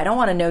you are. I don't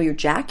want to know you're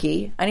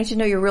Jackie. I need to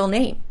know your real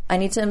name. I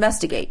need to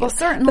investigate you. Well,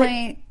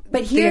 certainly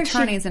but the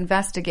attorneys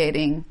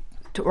investigating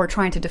or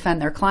trying to defend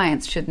their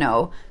clients should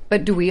know.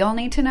 But do we all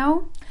need to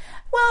know?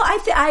 Well,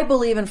 I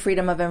believe in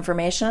freedom of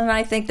information, and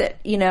I think that,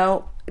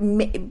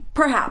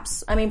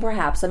 perhaps. I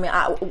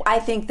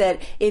think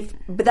that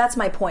but that's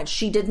my point.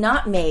 She did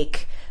not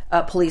make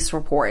a police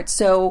report.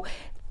 So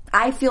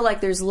I feel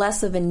like there's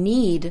less of a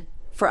need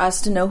for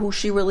us to know who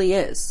she really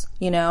is,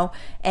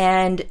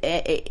 and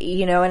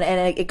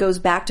it goes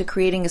back to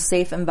creating a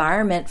safe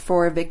environment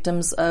for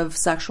victims of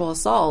sexual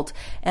assault.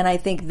 And I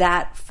think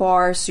that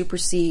far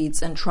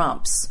supersedes and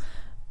trumps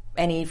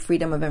any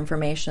freedom of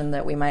information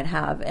that we might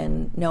have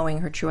in knowing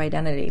her true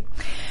identity.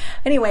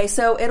 Anyway,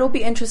 so it'll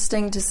be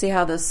interesting to see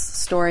how this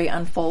story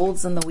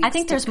unfolds in the weeks to come. I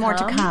think there's more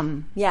to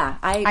come. Yeah,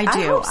 I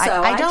do. hope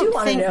so. I don't do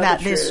think know that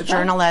the this truth.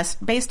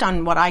 journalist, based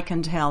on what I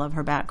can tell of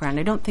her background,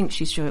 I don't think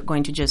she's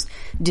going to just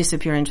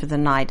disappear into the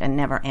night and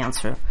never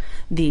answer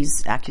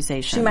these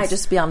accusations. She might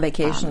just be on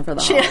vacation for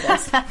the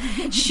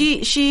holidays.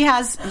 She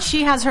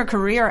has her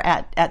career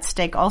at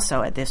stake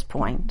also at this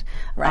point.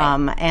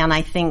 Right. And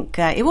I think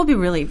it will be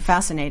really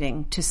fascinating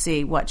to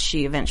see what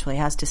she eventually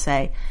has to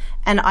say.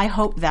 And I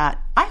hope that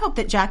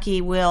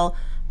Jackie will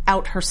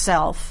out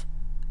herself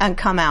and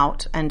come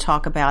out and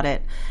talk about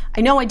it.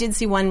 I know I did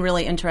see one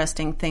really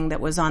interesting thing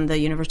that was on the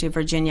University of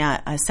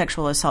Virginia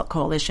Sexual Assault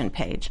Coalition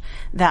page.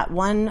 That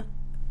one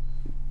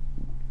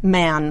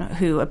man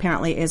who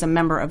apparently is a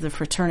member of the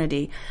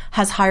fraternity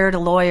has hired a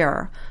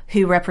lawyer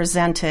who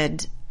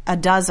represented a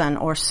dozen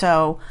or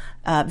so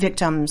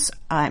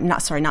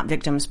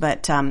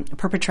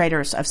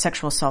perpetrators of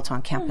sexual assault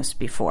on campus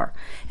before.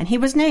 And he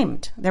was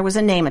named. There was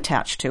a name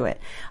attached to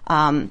it.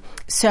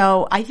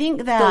 So I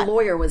think that... The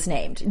lawyer was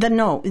named. The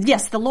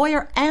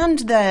lawyer and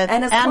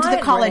the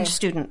college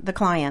student, the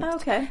client.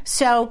 Okay.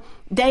 So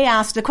they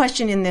asked, the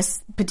question in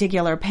this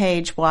particular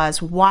page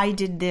was, why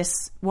did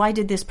this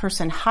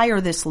person hire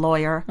this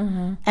lawyer,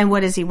 and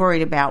what is he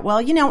worried about? Well,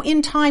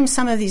 in time,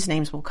 some of these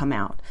names will come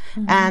out,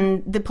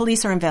 and the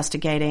police are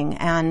investigating,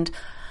 and,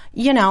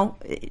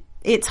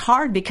 it's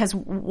hard because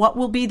what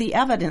will be the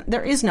evidence?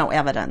 There is no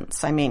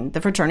evidence. I mean,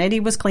 the fraternity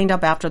was cleaned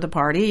up after the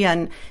party,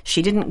 and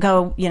she didn't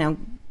go,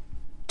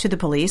 to the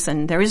police,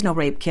 and there is no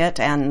rape kit,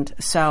 and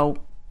so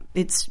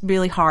it's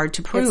really hard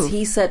to prove. It's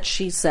he said,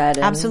 she said.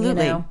 And,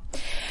 absolutely. All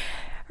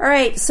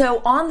right,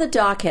 so on the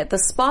docket, the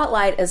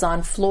spotlight is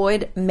on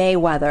Floyd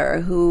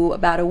Mayweather, who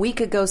about a week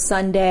ago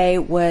Sunday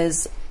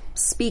was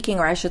speaking,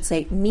 or I should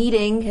say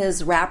meeting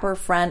his rapper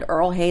friend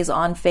Earl Hayes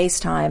on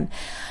FaceTime.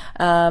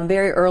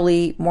 Very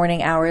early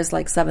morning hours,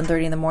 like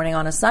 7:30 in the morning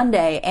on a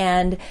Sunday.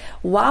 And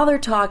while they're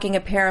talking,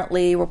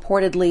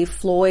 reportedly,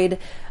 Floyd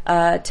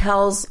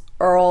tells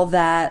Earl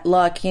that,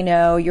 look,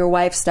 your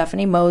wife,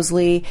 Stephanie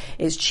Mosley,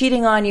 is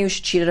cheating on you.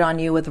 She cheated on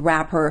you with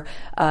rapper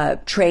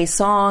Trey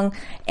Songz.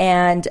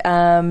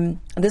 And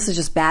this is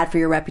just bad for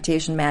your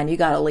reputation, man. You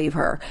got to leave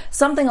her.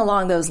 Something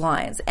along those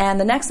lines. And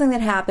the next thing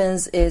that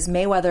happens is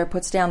Mayweather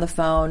puts down the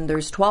phone.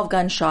 There's 12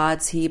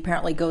 gunshots. He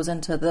apparently goes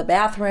into the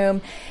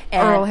bathroom.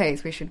 And Earl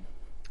Hayes, we should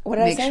what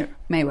did I say?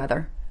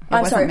 Mayweather.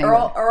 I'm sorry,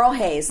 Earl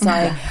Hayes.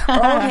 Sorry.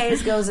 Earl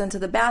Hayes goes into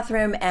the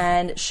bathroom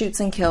and shoots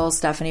and kills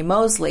Stephanie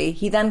Mosley.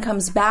 He then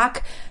comes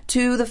back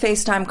to the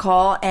FaceTime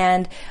call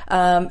and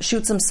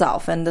shoots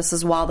himself. And this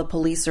is while the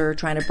police are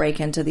trying to break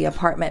into the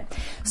apartment.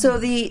 So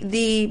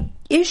the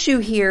issue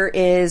here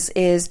is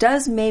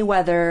does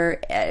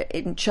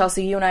Mayweather,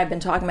 Chelsea, you and I have been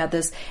talking about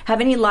this,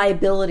 have any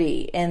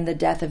liability in the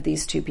death of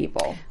these two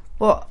people?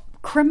 Well,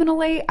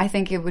 criminally, I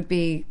think it would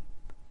be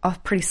a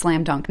pretty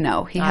slam dunk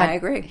no. I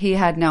agree. He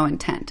had no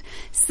intent.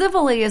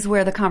 Civilly is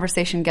where the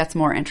conversation gets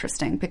more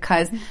interesting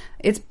because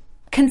it's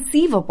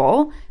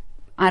conceivable,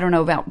 I don't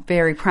know about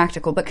very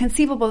practical, but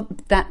conceivable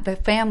that the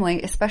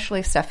family,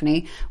 especially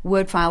Stephanie,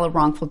 would file a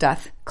wrongful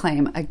death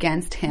claim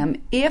against him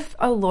if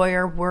a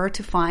lawyer were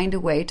to find a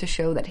way to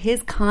show that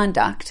his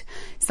conduct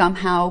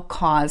somehow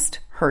caused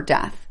her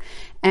death.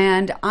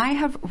 And I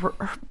have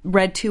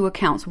read two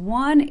accounts.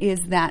 One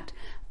is that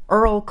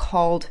Earl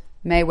called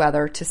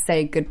Mayweather to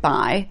say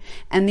goodbye,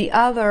 and the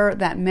other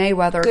that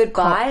Mayweather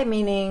goodbye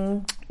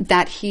meaning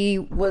that he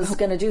was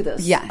going to do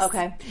this. Yes.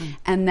 Okay.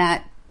 And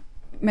that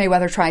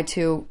Mayweather tried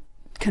to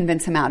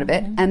convince him out of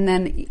it. And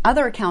then the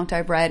other account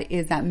I've read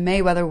is that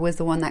Mayweather was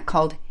the one that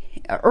called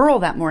Earl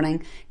that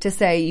morning to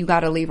say, you got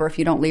to leave her. If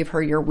you don't leave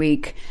her, you're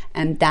weak.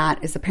 And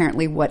that is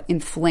apparently what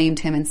inflamed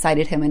him,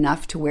 incited him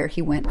enough to where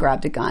he went,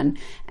 grabbed a gun,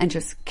 and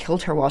just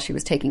killed her while she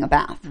was taking a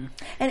bath.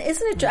 And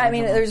isn't it,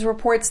 there's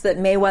reports that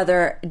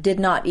Mayweather did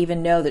not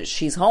even know that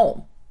she's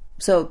home.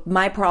 So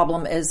my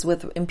problem is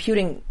with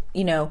imputing,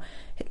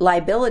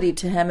 liability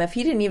to him. If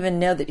he didn't even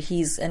know that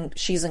she's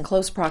in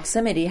close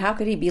proximity, how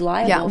could he be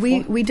liable? Yeah,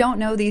 we don't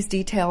know these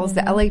details.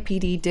 The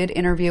LAPD did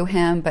interview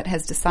him, but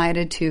has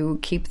decided to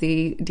keep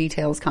the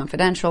details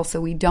confidential, so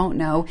we don't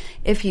know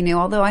if he knew,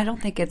 although I don't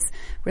think it's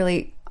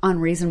really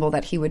unreasonable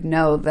that he would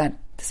know that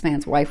this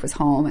man's wife was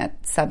home at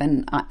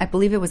 7, I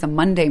believe it was a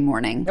Monday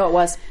morning. Oh, it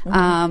was.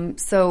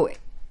 So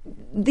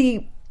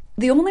the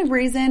only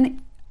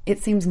reason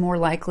it seems more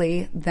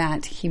likely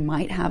that he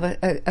might have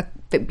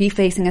be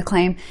facing a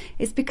claim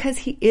is because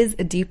he is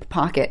a deep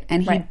pocket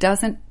and he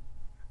doesn't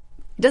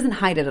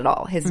hide it at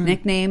all. His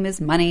nickname is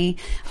Money.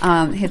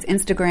 His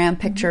Instagram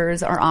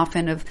pictures are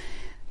often of,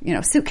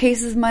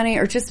 suitcases money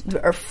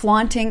or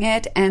flaunting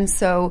it. And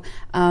so,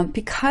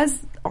 because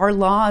our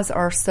laws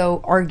are so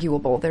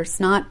arguable,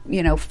 there's not,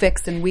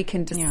 fixed and we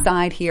can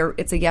decide here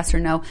it's a yes or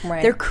no.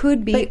 Right. There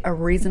could be a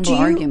reasonable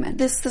argument.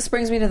 This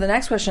brings me to the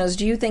next question is,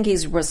 do you think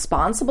he's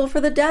responsible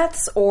for the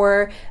deaths?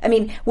 Or,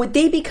 would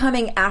they be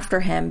coming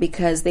after him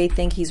because they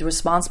think he's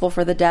responsible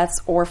for the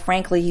deaths, or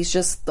frankly, he's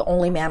just the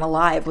only man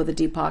alive with a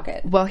deep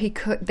pocket? Well,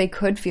 they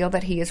could feel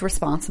that he is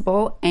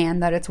responsible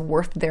and that it's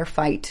worth their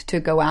fight to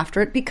go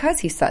after it because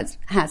he has such a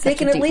deep pocket. They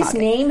can at least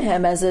name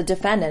him as a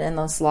defendant in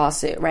this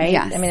lawsuit, right?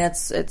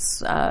 Yes.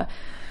 It's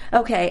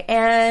okay.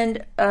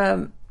 And,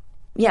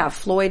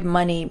 Floyd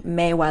Money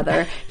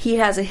Mayweather, he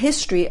has a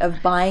history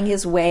of buying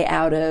his way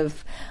out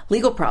of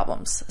legal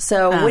problems.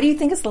 So what do you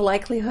think is the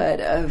likelihood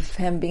of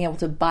him being able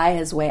to buy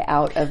his way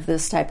out of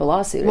this type of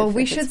lawsuit? Well,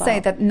 we should say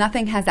that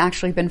nothing has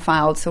actually been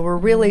filed, so we're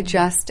really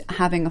just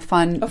having a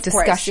fun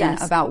discussion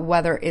about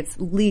whether it's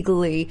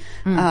legally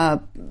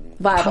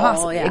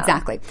viable.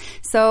 Exactly.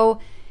 So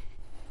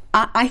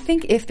I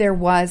think if there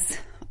was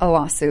a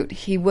lawsuit,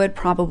 he would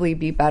probably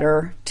be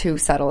better to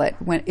settle it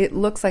when it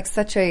looks like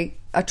such a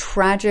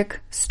tragic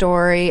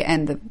story,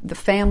 and the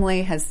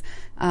family has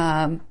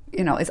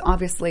is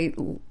obviously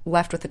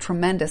left with a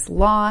tremendous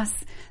loss.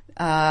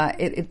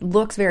 It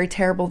looks very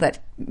terrible that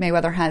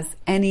Mayweather has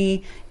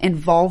any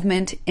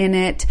involvement in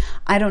it.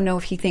 I don't know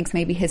if he thinks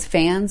maybe his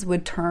fans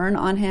would turn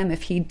on him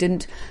if he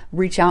didn't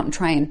reach out and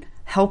try and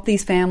help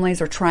these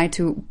families or try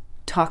to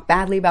talk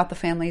badly about the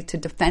family to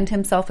defend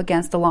himself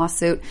against a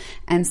lawsuit.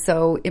 And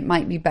so it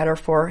might be better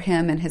for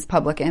him and his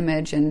public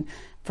image and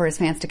for his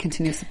fans to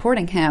continue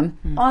supporting him.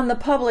 On the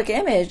public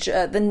image,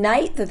 the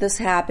night that this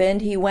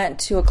happened, he went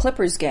to a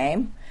Clippers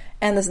game.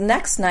 And this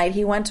next night,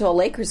 he went to a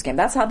Lakers game.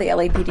 That's how the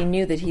LAPD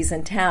knew that he's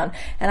in town.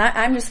 And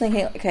I'm just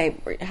thinking, okay,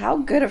 how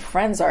good of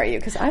friends are you?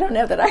 Because I don't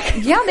know that I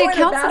can. Yeah, the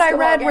accounts that I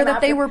read were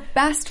that they were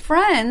best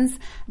friends.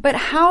 But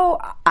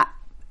how?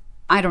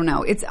 I don't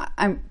know.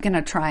 I'm going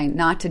to try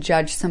not to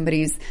judge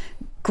somebody's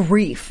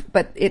grief,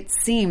 but it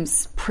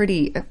seems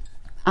pretty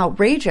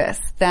outrageous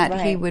that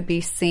he would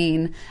be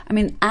seen. I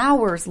mean,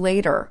 hours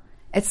later,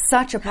 it's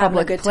such a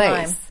public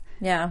place. Time.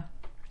 Yeah.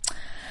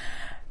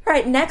 All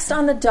right, next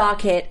on the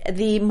docket,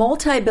 the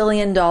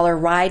multi-billion-dollar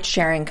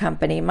ride-sharing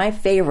company, my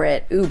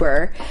favorite,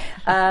 Uber.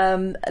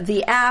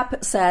 The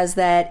app says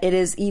that it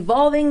is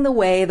evolving the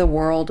way the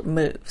world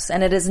moves,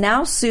 and it is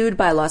now sued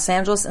by Los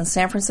Angeles and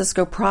San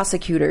Francisco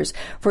prosecutors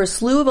for a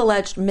slew of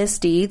alleged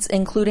misdeeds,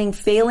 including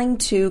failing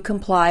to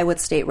comply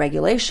with state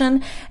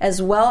regulation, as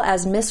well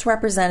as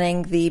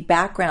misrepresenting the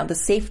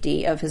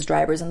safety of his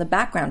drivers and the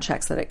background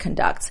checks that it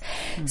conducts.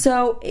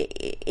 So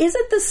is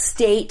it the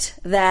state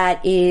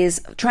that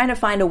is trying to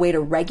find a way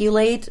to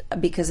regulate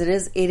because it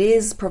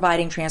is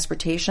providing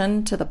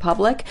transportation to the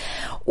public,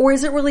 or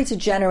is it really to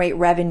generate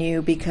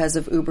revenue because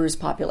of Uber's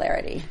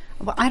popularity?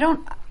 Well,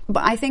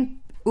 I think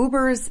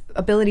Uber's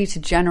ability to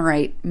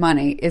generate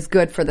money is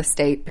good for the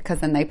state because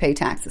then they pay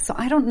taxes. So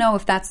I don't know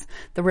if that's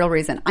the real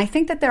reason. I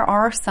think that there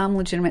are some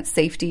legitimate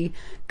safety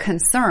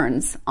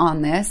concerns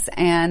on this,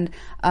 and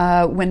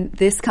when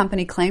this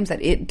company claims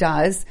that it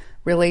does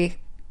really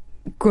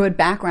good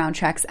background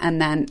checks,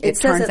 and then it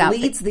turns out it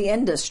leads the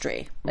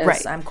industry.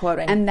 Right, I'm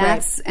quoting, and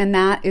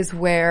that is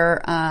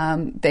where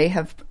they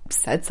have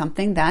said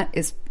something that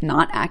is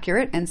not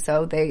accurate, and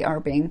so they are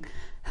being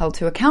held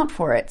to account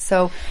for it.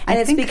 So,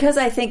 it's because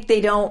I think they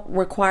don't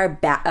require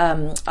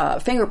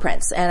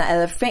fingerprints,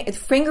 and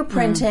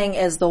fingerprinting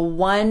is the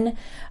one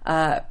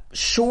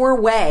sure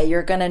way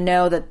you're going to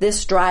know that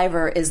this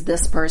driver is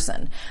this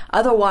person.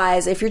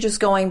 Otherwise, if you're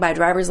just going by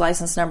driver's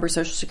license number,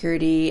 social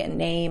security, and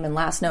name and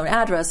last known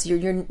address,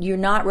 you're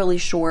not really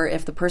sure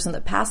if the person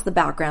that passed the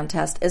background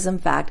test is in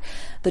fact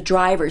the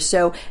driver.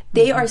 So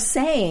they are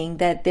saying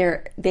that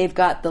they've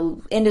got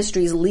the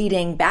industry's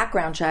leading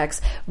background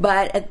checks,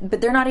 but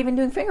they're not even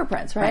doing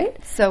fingerprints,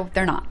 right? So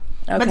they're not.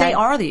 Okay. But they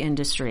are the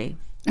industry.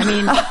 I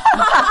mean,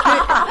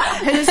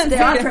 they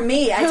are for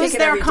me. I take it every day. Who's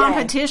their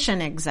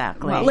competition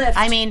exactly? Well, Lyft.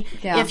 I mean,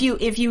 if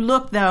you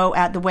look though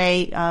at the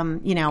way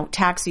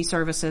taxi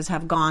services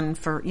have gone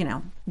for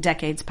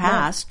decades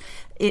past,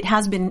 it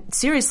has been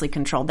seriously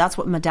controlled. That's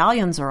what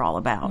medallions are all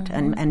about,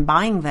 and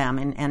buying them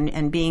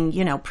and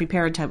being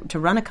prepared to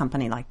run a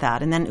company like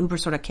that. And then Uber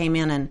sort of came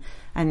in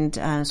and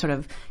sort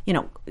of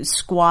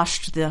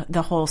squashed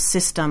the whole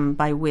system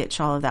by which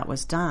all of that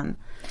was done.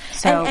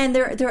 So, and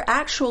there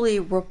actually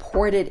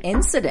reported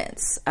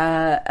incidents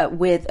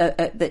with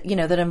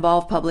that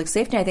involve public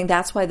safety. I think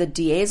that's why the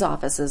DA's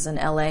offices in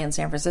LA and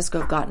San Francisco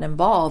have gotten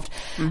involved,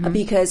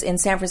 because in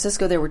San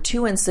Francisco there were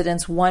two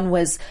incidents. One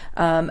was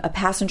a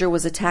passenger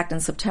was attacked in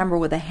September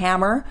with a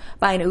hammer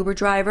by an Uber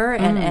driver,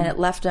 and it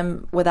left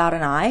him without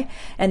an eye.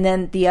 And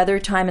then the other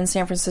time in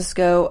San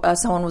Francisco,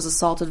 someone was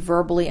assaulted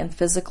verbally and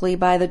physically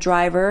by the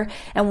driver.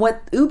 And what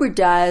Uber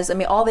does, I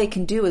mean, all they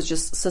can do is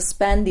just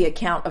suspend the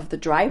account of the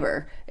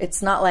driver.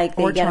 It's not like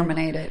they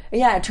terminate it.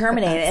 Yeah,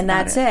 terminate it, and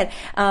that's it.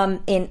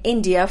 In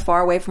India,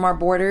 far away from our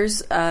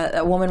borders,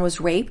 a woman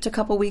was raped a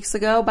couple weeks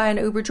ago by an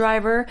Uber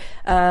driver.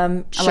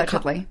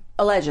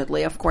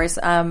 Allegedly, of course.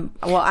 Well,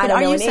 I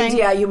don't know. In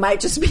India, you might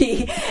just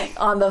be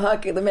on the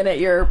hook the minute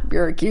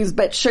you're accused.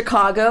 But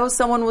Chicago,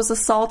 someone was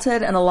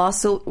assaulted, and a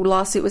lawsuit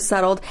was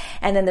settled.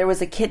 And then there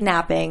was a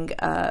kidnapping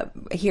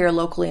here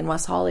locally in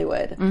West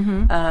Hollywood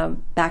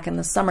back in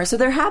the summer. So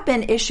there have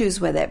been issues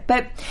with it.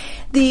 But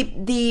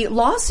the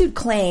lawsuit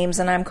claims,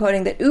 and I'm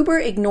quoting, that Uber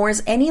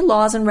ignores any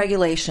laws and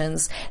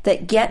regulations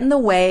that get in the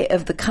way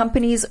of the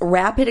company's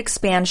rapid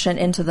expansion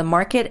into the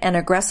market and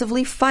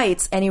aggressively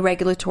fights any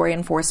regulatory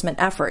enforcement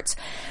efforts.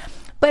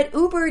 But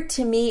Uber,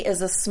 to me,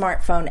 is a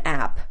smartphone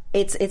app.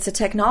 It's a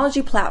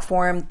technology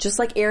platform, just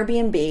like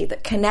Airbnb,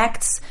 that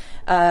connects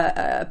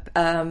a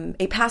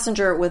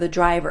passenger with a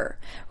driver,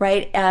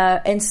 right?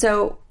 And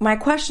so my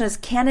question is,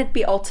 can it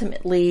be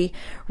ultimately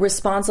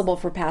responsible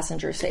for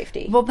passenger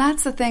safety? Well,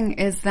 that's the thing,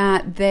 is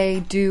that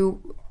they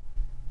do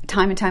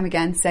time and time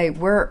again say,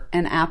 we're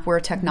an app, we're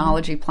a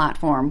technology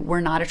platform, we're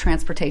not a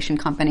transportation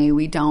company,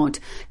 we don't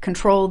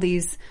control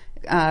these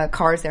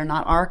cars. They're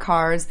not our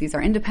cars. These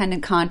are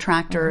independent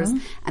contractors,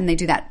 and they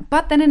do that.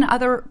 But then in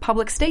other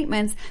public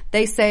statements,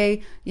 they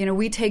say,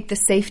 we take the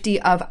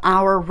safety of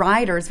our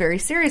riders very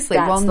seriously.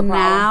 That's the problem.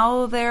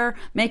 Now they're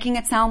making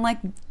it sound like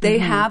they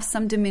have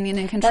some dominion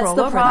and control over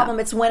That's the problem.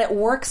 them. It's when it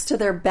works to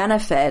their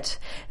benefit,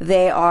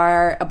 they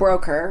are a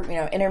broker,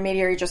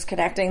 intermediary, just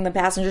connecting the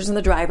passengers and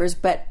the drivers.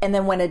 And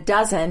then when it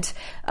doesn't,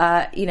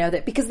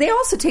 because they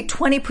also take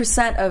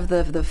 20% of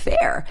the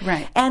fare,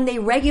 right? And they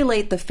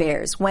regulate the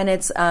fares. When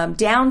it's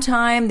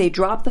downtime, they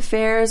drop the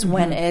fares.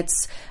 When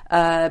it's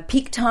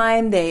peak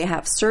time, they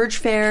have surge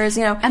fares.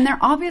 And they're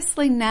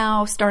obviously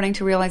now starting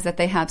to realize that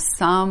they have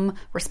some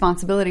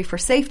responsibility for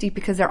safety,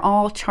 because they're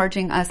all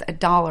charging us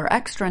 $1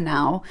 extra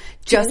now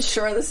just to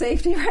ensure the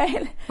safety,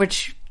 right?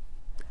 Which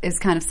is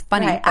kind of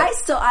funny. Right.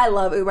 I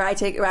love Uber.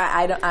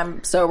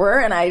 I'm sober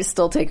and I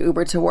still take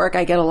Uber to work.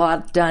 I get a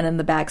lot done in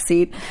the back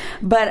seat.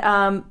 But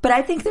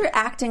I think they're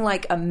acting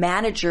like a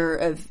manager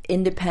of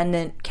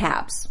independent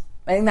cabs.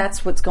 I think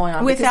that's what's going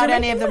on. Without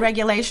any of the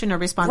regulation or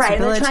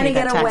responsibility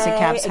that taxi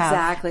cabs have.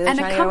 Exactly. And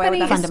a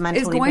company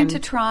is going to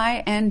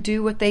try and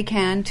do what they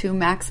can to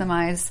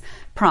maximize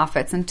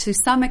profits. And to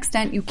some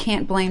extent, you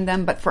can't blame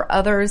them. But for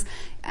others,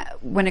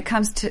 when it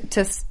comes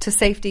to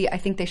safety, I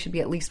think they should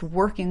be at least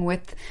working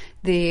with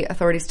the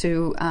authorities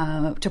to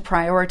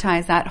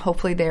prioritize that.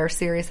 Hopefully they are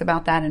serious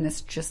about that, and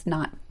it's just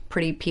not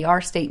pretty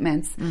PR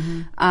statements.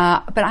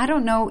 But I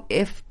don't know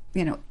if,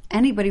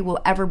 anybody will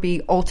ever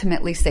be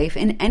ultimately safe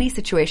in any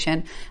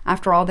situation.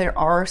 After all, there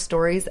are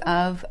stories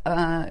of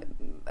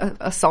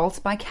assaults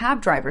by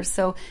cab drivers.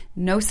 So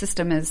no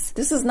system is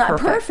This is not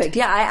perfect.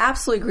 Yeah, I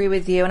absolutely agree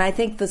with you. And I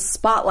think the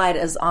spotlight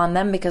is on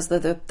them because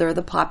they're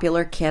the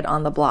popular kid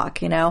on the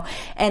block, And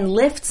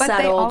Lyft settled.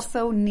 They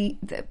also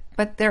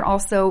but they're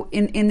also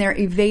in their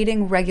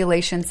evading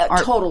regulations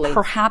are totally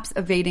perhaps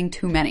evading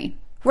too many.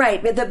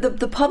 Right.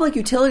 The Public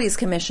Utilities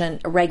Commission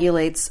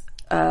regulates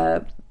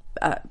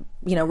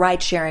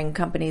ride-sharing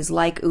companies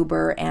like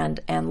Uber and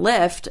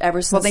Lyft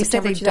ever since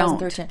September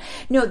 2013.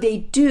 No, they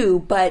do,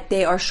 but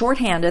they are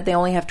shorthanded. They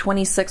only have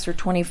 26 or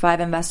 25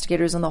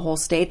 investigators in the whole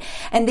state,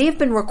 and they've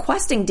been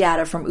requesting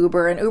data from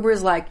Uber, and Uber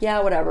is like,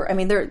 yeah, whatever. I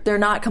mean, they're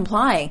not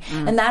complying,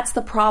 and that's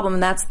the problem.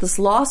 And that's this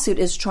lawsuit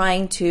is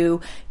trying to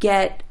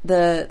get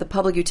the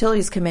Public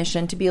Utilities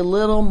Commission to be a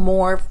little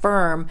more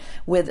firm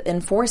with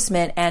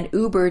enforcement and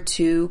Uber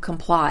to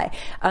comply.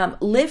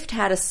 Lyft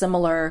had a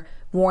similar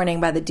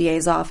warning by the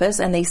DA's office,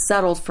 and they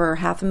settled for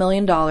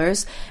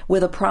 $500,000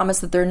 with a promise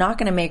that they're not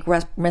going to make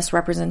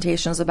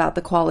misrepresentations about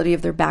the quality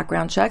of their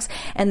background checks,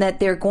 and that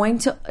they're going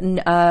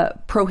to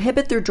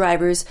prohibit their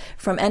drivers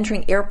from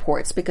entering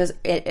airports, because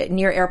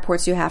near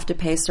airports you have to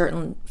pay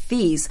certain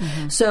fees.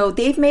 So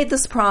they've made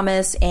this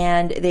promise,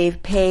 and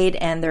they've paid,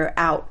 and they're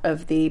out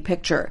of the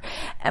picture.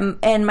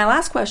 And my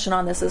last question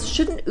on this is,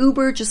 shouldn't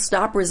Uber just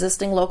stop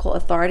resisting local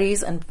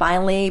authorities and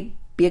finally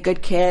be a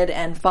good kid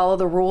and follow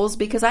the rules?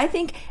 Because I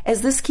think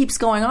as this keeps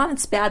going on,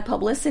 it's bad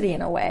publicity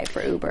in a way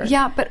for Uber.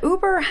 Yeah, but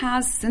Uber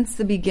has since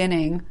the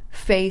beginning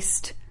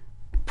faced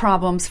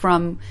problems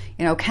from,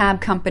 cab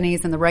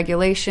companies and the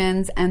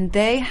regulations, and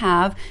they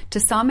have to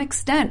some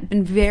extent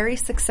been very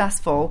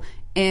successful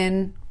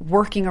in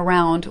working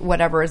around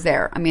whatever is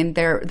there. I mean,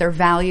 they're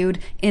valued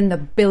in the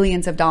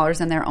billions of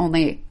dollars, and they're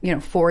only,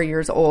 4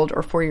 years old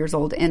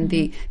in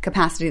the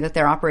capacity that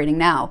they're operating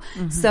now.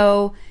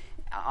 So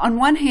on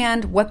one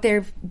hand, what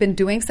they've been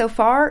doing so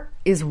far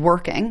is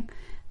working.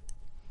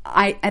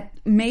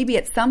 Maybe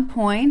at some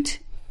point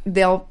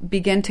they'll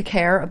begin to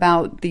care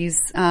about these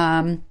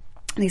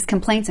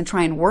complaints and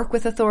try and work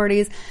with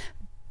authorities.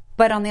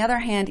 But on the other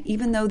hand,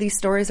 even though these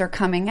stories are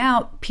coming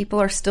out, people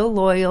are still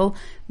loyal,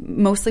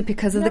 mostly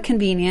because of the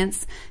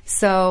convenience.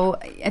 So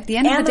at the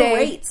end of the day... And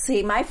the rates.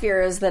 See, my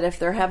fear is that if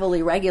they're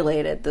heavily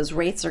regulated, those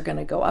rates are going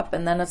to go up,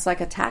 and then it's like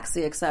a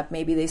taxi, except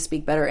maybe they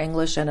speak better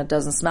English and it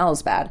doesn't smell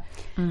as bad.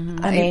 I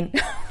mean...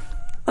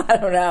 I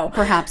don't know.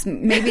 Perhaps.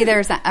 Maybe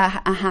there's a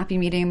happy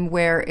medium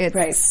where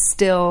it's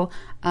still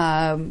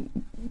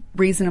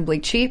reasonably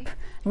cheap.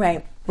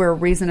 Right. We're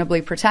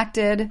reasonably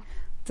protected.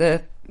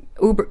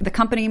 The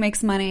company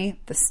makes money,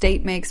 the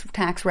state makes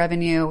tax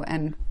revenue,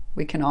 and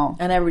we can all...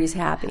 And everybody's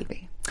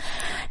happy.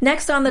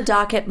 Next on the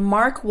docket,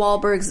 Mark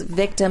Wahlberg's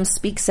victim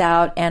speaks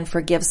out and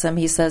forgives him.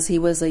 He says he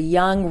was a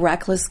young,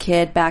 reckless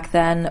kid back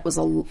then. It was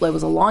a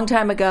long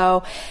time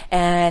ago,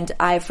 and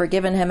I've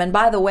forgiven him. And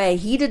by the way,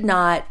 he did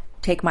not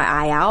take my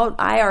eye out.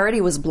 I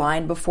already was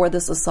blind before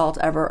this assault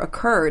ever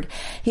occurred.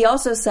 He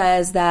also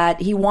says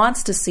that he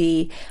wants to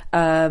see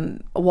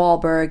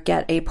Wahlberg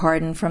get a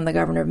pardon from the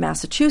governor of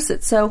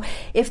Massachusetts. So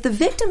if the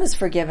victim has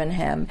forgiven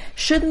him,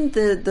 shouldn't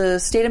the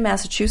state of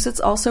Massachusetts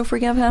also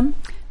forgive him?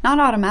 Not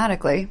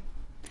automatically.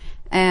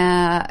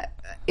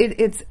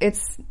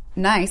 It's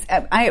nice.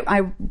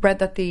 I read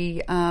that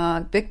the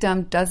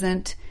victim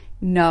doesn't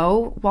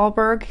know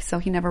Wahlberg, so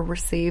he never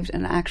received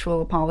an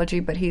actual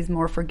apology, but he's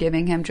more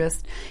forgiving him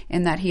just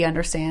in that he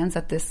understands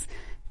that this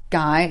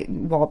guy,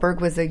 Wahlberg,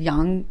 was a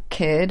young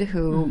kid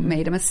who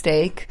made a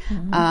mistake.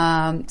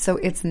 So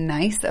it's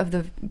nice of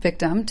the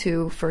victim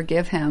to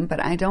forgive him,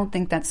 but I don't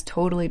think that's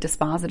totally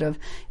dispositive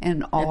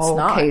in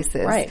all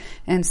cases. Right.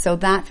 And so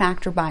that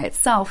factor by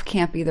itself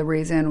can't be the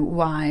reason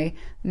why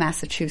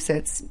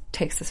Massachusetts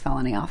takes this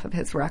felony off of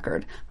his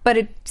record. But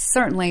it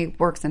certainly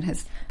works in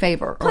his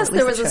favor. Plus,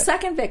 there was a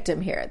second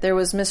victim here. There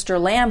was Mr.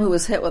 Lamb, who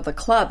was hit with a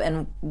club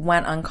and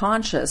went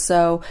unconscious.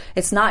 So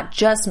it's not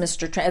just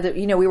Mr. Trin.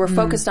 You know, we were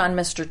focused on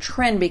Mr.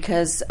 Trin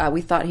because we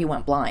thought he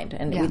went blind,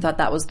 and we thought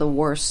that was the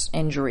worst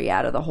injury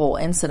out of the whole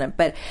incident.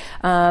 But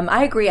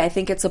I agree. I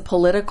think it's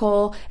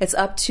it's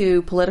up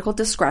to political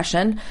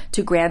discretion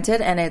to grant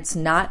it, and it's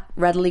not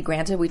readily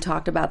granted. We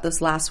talked about this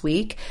last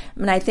week.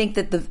 And I think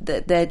that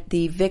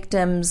the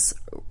victim's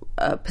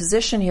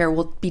position here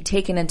will be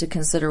taken into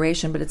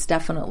consideration, but it's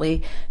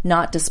definitely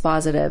not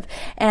dispositive.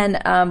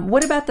 And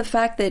what about the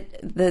fact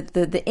that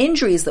the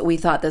injuries that we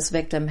thought this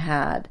victim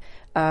had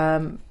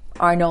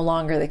are no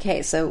longer the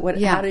case? So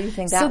how do you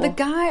think that So the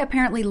guy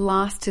apparently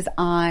lost his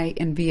eye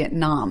in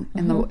Vietnam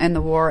in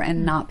the war,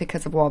 and not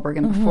because of Wahlberg,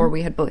 and before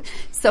we had believed.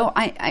 So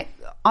I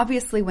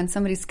obviously, when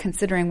somebody's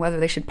considering whether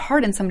they should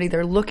pardon somebody,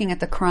 they're looking at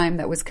the crime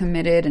that was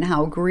committed and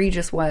how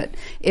egregious what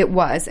it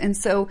was. And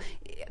so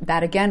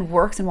that, again,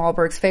 works in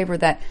Wahlberg's favor,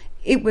 that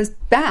it was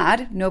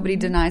bad. Nobody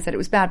denies that it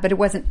was bad, but it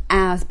wasn't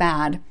as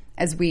bad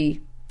as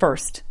we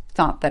first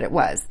thought that it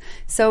was.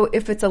 So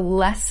if it's a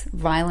less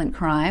violent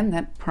crime,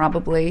 that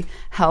probably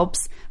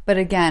helps. But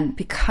again,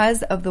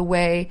 because of the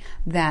way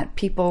that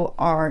people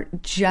are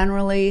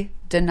generally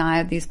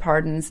denied these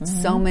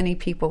pardons, so many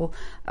people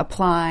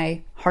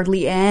apply,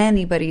 hardly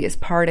anybody is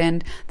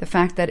pardoned. The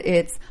fact that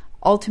it's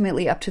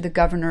ultimately up to the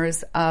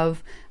governors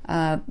of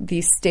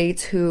these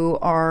states, who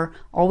are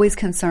always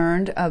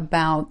concerned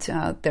about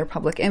their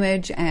public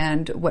image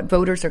and what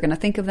voters are going to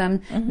think of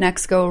them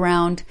next go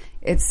around.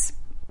 It's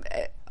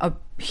a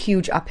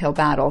huge uphill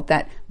battle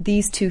that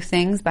these two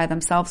things by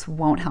themselves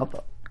won't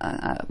help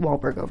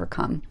Wahlberg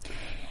overcome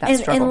that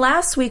struggle. And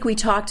last week we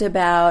talked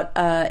about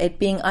it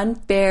being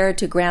unfair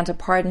to grant a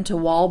pardon to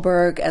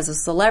Wahlberg as a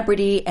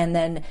celebrity, and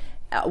then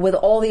with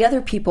all the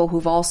other people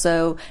who've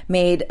also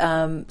made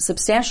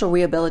substantial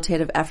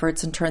rehabilitative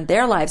efforts and turned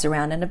their lives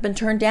around and have been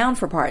turned down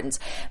for pardons.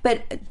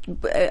 But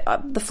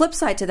the flip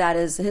side to that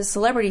is his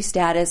celebrity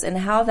status, and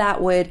how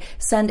that would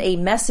send a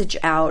message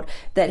out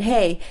that,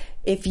 hey,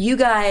 if you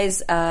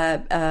guys,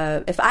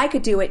 if I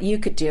could do it, you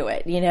could do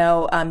it. You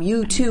know,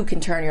 you too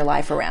can turn your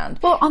life around.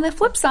 Well, on the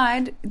flip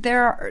side,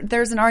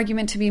 there's an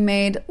argument to be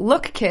made.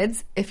 Look,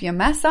 kids, if you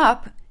mess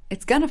up,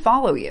 it's going to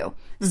follow you.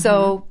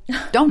 So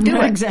don't do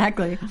it.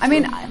 Exactly. I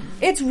mean,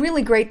 it's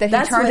really great that he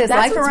turned his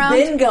life around. That's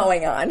what's been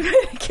going on.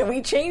 Can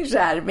we change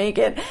that and make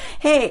it,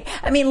 hey,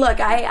 I mean, look,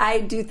 I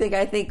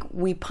think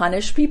we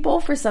punish people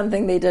for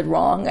something they did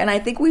wrong, and I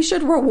think we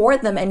should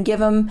reward them and give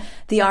them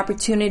the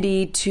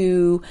opportunity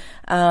to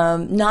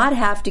not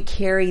have to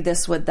carry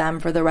this with them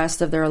for the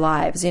rest of their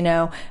lives. You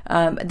know,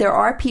 there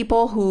are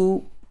people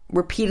who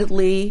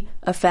repeatedly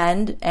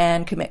offend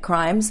and commit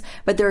crimes,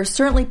 but there are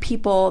certainly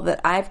people that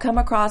I've come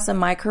across in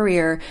my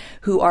career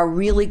who are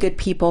really good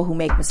people who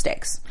make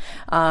mistakes.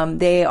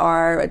 They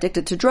are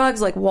addicted to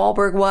drugs like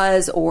Wahlberg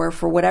was, or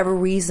for whatever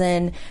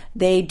reason,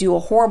 they do a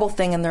horrible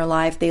thing in their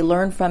life. They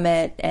learn from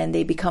it and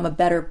they become a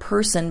better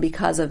person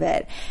because of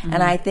it.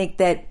 And I think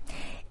that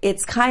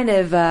it's kind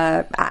of,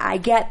 I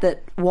get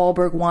that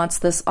Wahlberg wants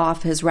this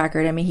off his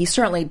record. I mean,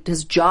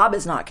 his job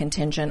is not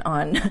contingent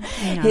on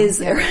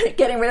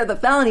getting rid of the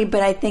felony,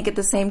 but I think at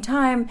the same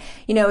time,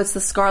 you know, it's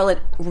the scarlet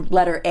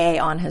letter A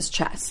on his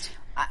chest.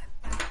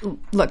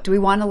 Look, do we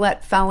want to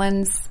let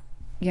felons,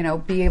 you know,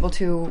 be able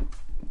to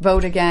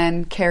vote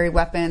again, carry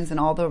weapons, and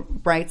all the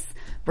rights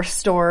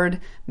restored?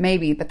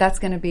 Maybe, but that's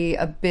going to be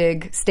a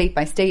big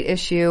state-by-state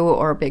issue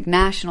or a big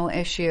national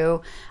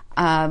issue.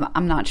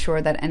 I'm not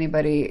sure that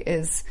anybody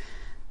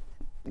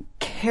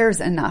cares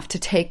enough to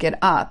take it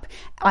up.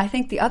 I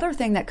think the other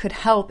thing that could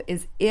help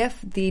is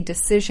if the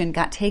decision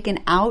got taken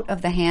out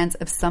of the hands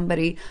of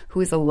somebody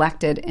who is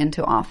elected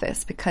into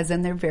office, because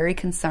then they're very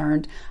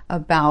concerned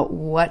about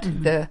what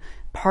the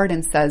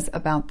pardon says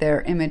about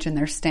their image and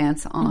their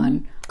stance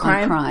on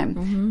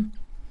crime.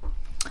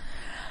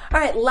 All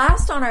right,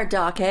 last on our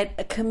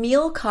docket,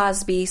 Camille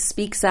Cosby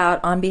speaks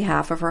out on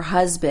behalf of her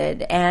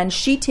husband, and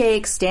she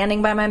takes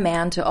Standing by My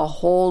Man to a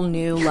whole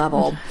new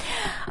level.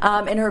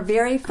 In her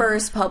very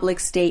first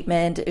public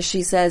statement,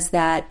 she says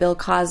that Bill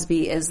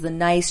Cosby is the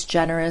nice,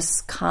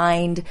 generous,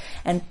 kind,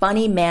 and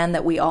funny man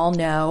that we all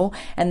know,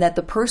 and that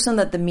the person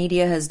that the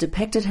media has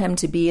depicted him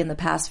to be in the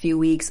past few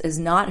weeks is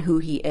not who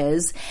he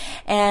is.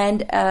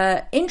 And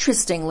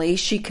interestingly,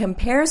 she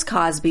compares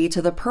Cosby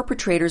to the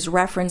perpetrators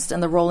referenced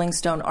in the Rolling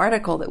Stone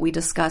article that we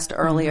discussed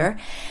earlier.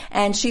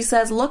 And she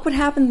says, look what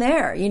happened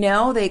there. You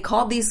know, they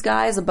called these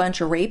guys a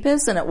bunch of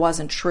rapists and it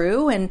wasn't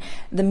true. And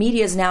the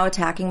media is now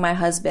attacking my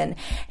husband.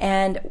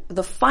 And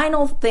the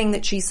final thing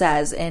that she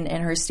says in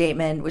her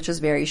statement, which was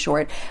very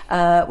short,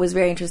 was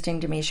very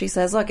interesting to me. She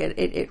says, look,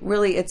 it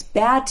really, it's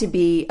bad to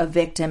be a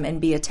victim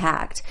and be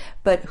attacked,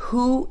 but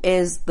who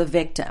is the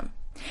victim?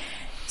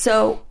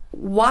 So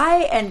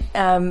why, and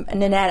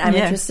Nanette, I'm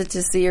interested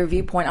to see your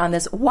viewpoint on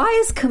this. Why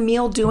is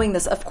Camille doing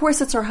this? Of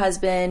course, it's her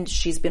husband.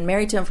 She's been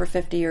married to him for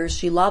 50 years.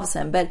 She loves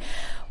him. But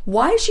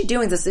why is she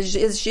doing this?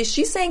 Is she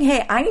saying,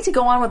 hey, I need to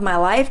go on with my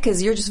life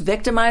because you're just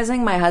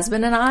victimizing my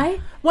husband and I?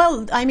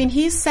 Well, I mean,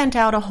 he's sent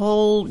out a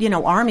whole,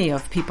 army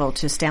of people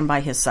to stand by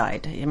his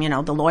side.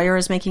 The lawyer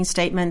is making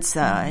statements,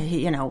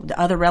 the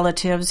other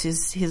relatives,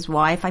 his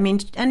wife. I mean,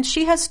 and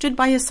she has stood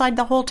by his side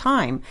the whole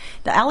time.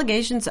 The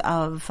allegations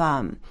of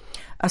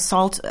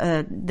assault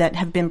that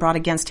have been brought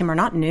against him are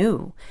not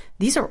new.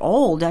 These are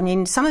old. I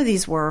mean, some of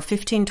these were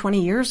 15,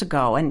 20 years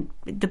ago, and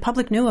the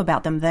public knew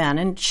about them then,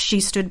 and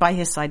she stood by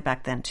his side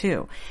back then,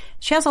 too.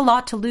 She has a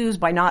lot to lose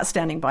by not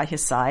standing by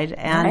his side,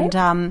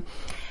 and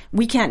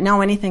we can't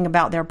know anything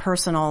about their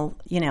personal,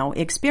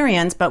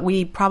 experience, but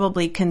we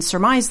probably can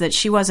surmise that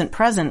she wasn't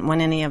present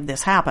when any of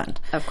this happened.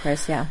 Of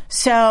course, yeah.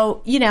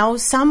 So,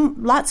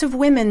 lots of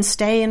women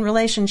stay in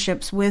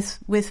relationships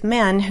with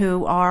men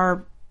who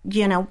are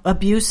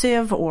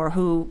abusive or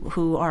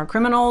who are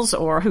criminals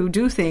or who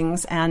do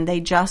things, and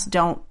they just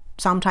don't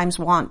sometimes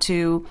want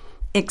to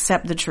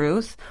accept the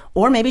truth.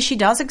 Or maybe she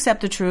does accept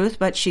the truth,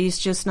 but she's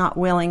just not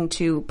willing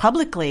to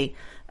publicly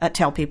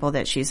tell people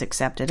that she's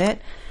accepted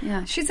it.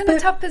 Yeah, she's in a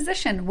tough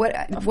position.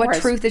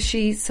 What truth is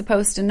she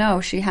supposed to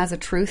know? She has a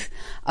truth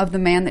of the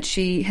man that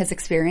she has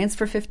experienced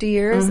for 50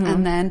 years,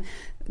 and then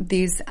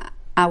these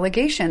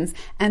allegations,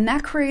 and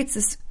that creates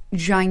this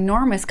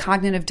ginormous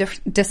cognitive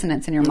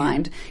dissonance in your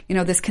mind,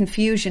 this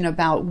confusion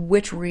about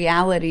which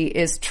reality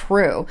is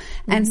true.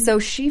 And so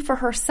she, for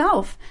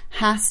herself,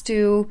 has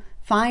to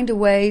find a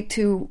way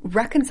to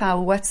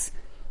reconcile what's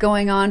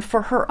going on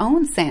for her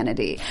own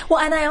sanity. Well,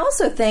 and I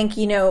also think,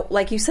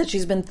 like you said,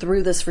 she's been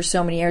through this for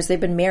so many years. They've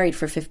been married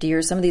for 50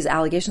 years. Some of these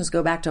allegations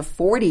go back to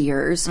 40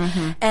 years.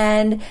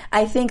 And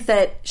I think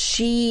that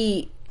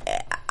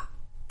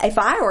if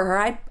I were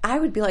her, I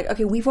would be like,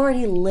 okay, we've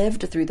already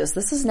lived through this.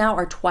 This is now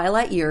our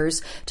twilight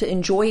years to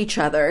enjoy each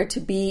other, to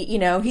be,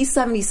 he's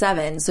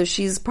 77, so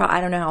she's,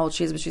 I don't know how old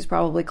she is, but she's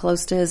probably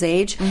close to his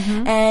age.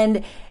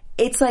 And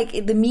it's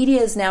like the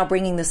media is now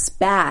bringing this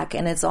back,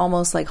 and it's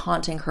almost like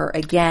haunting her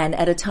again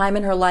at a time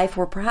in her life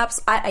where perhaps,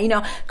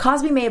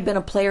 Cosby may have been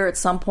a player at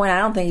some point. I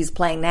don't think he's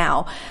playing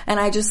now. And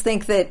I just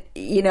think that,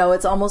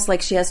 it's almost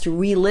like she has to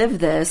relive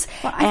this.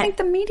 Well, I think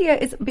the media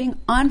is being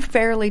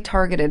unfairly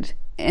targeted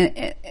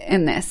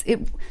in this.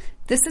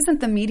 This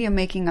isn't the media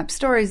making up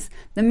stories.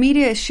 The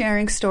media is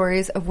sharing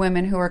stories of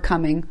women who are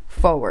coming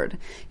forward.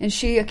 And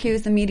she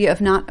accused the media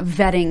of not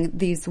vetting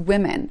these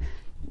women.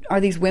 Are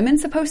these women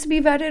supposed to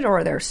be vetted, or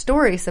are their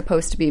stories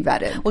supposed to be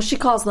vetted? Well, she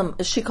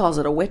calls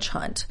it a witch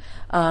hunt.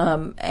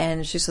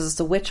 And she says it's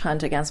a witch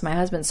hunt against my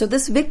husband. So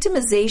this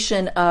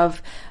victimization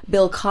of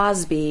Bill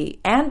Cosby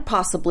and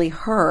possibly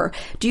her,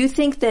 do you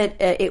think that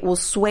it will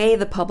sway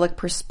the public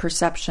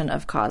perception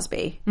of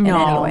Cosby in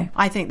any way?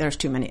 I think there are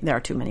too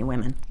many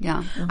women.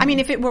 Yeah. I mean,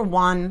 if it were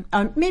one,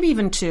 maybe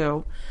even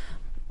two,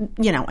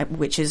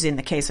 which is in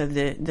the case of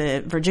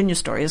the Virginia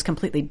story is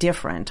completely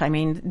different. I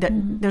mean,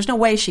 there's no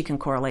way she can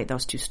correlate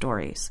those two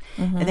stories.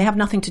 They have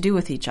nothing to do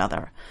with each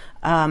other.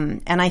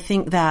 And I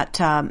think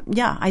that,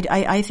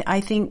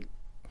 I think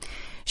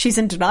she's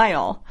in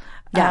denial.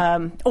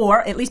 Yeah. Or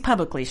at least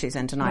publicly she's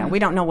in denial. We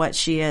don't know what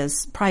she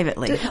is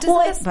privately.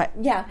 Does this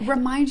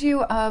remind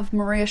you of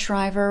Maria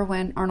Shriver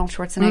when Arnold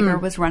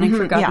Schwarzenegger was running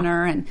for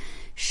governor, and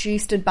she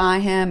stood by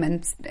him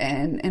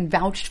and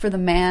vouched for the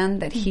man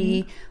that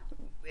he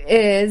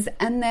is,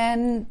 and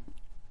then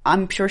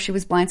I'm sure she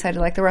was blindsided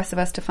like the rest of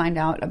us to find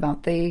out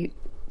about the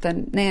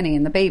nanny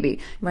and the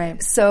baby.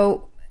 Right.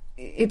 So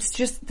it's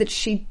just that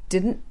she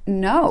didn't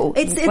know.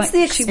 It's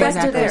the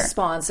expected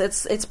response.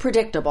 It's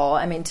predictable.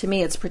 I mean, to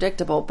me, it's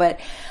predictable. But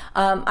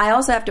I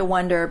also have to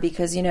wonder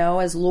because,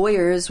 as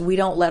lawyers, we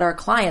don't let our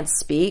clients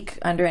speak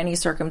under any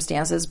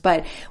circumstances.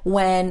 But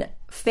when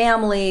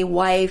family,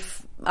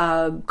 wife,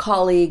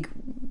 colleague,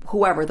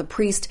 whoever, the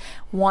priest,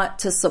 want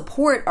to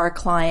support our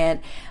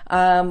client,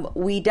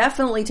 we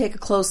definitely take a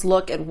close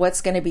look at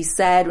what's going to be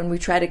said when we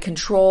try to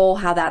control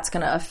how that's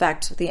going to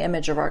affect the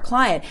image of our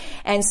client.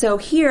 And so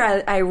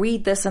here I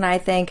read this and I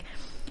think,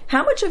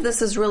 how much of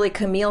this is really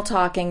Camille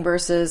talking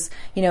versus,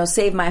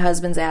 save my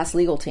husband's ass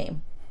legal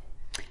team?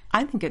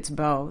 I think it's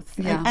both.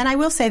 Yeah. And I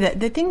will say that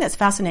the thing that's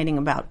fascinating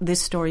about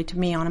this story to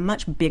me on a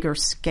much bigger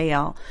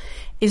scale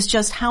is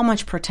just how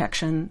much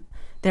protection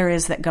there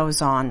is that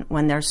goes on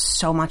when there's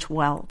so much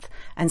wealth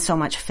and so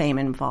much fame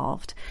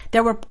involved.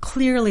 There were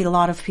clearly a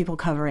lot of people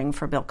covering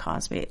for Bill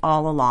Cosby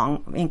all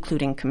along,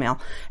 including Camille,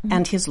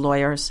 and his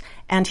lawyers,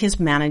 and his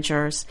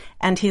managers,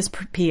 and his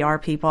PR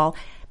people.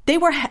 They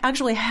were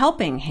actually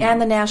helping him. And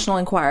the National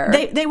Enquirer.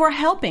 They were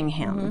helping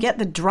him get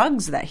the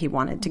drugs that he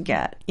wanted to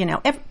get.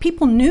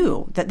 People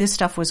knew that this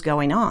stuff was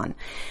going on.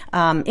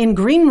 In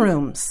green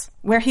rooms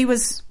where he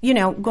was,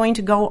 going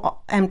to go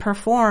and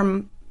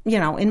perform,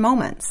 in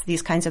moments,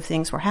 these kinds of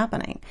things were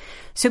happening.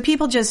 So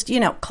people just,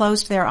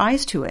 closed their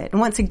eyes to it.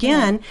 And once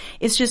again,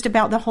 it's just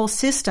about the whole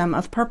system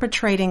of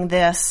perpetrating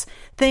this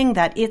thing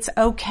that it's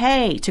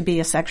okay to be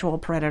a sexual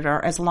predator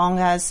as long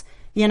as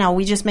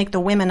we just make the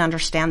women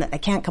understand that they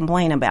can't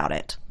complain about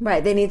it.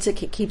 Right. They need to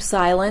keep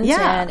silent,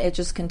 and it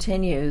just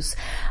continues.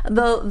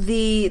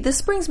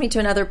 This brings me to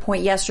another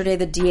point. Yesterday,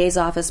 the DA's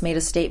office made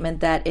a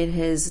statement that it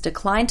has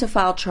declined to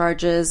file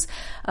charges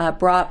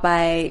brought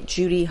by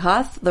Judy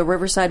Huth, the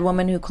Riverside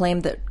woman who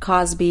claimed that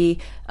Cosby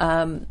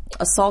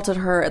assaulted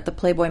her at the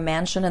Playboy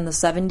Mansion in the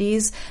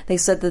 70s. They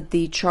said that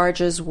the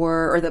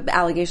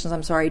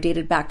allegations,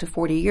 dated back to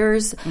 40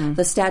 years.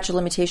 The statute of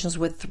limitations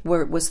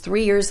was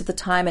 3 years at the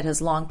time. It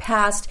has long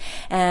passed.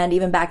 And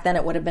even back then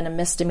it would have been a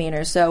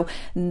misdemeanor. So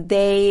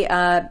they,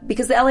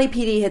 because the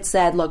LAPD had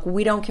said, look,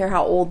 we don't care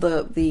how old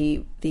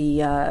the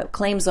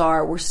claims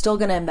are, we're still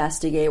going to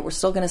investigate, we're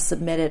still going to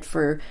submit it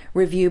for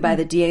review by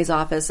the DA's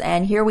office.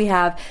 And here we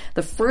have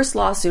the first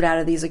lawsuit out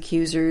of these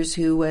accusers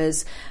who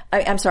was,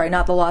 I'm sorry,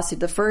 not the lawsuit,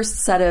 the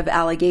first set of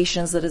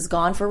allegations that has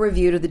gone for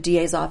review to the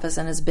DA's office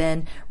and has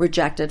been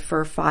rejected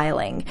for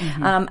filing.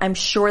 I'm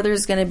sure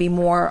there's going to be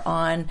more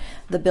on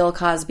the Bill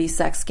Cosby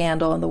sex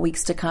scandal in the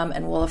weeks to come,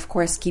 and we'll of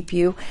course keep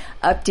you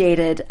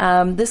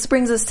updated. This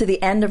brings us to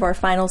the end of our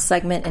final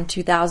segment in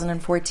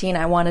 2014.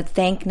 I want to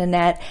thank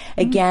Nanette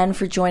again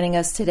for joining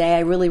us today.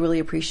 I really, really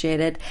appreciate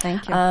it.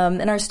 Thank you.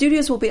 And our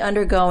studios will be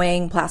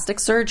undergoing plastic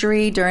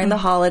surgery during the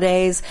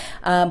holidays,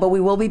 but we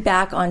will be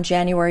back on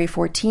January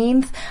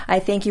 14th. I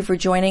thank you for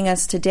joining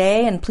us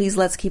today, and please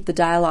let's keep the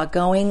dialogue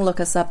going. Look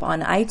us up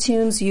on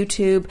iTunes,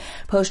 YouTube,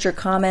 post your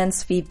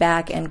comments,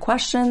 feedback, and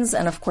questions,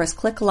 and of course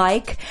click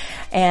like,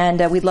 and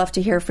we'd love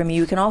to hear from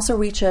you. You can also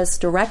reach us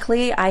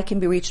directly. I can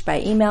be reached by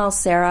email,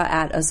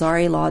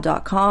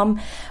 sarah@azarilaw.com,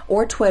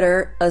 or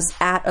Twitter as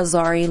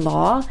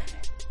 @azarilaw.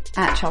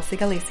 At Chelsea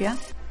Galicia.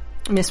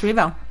 Miss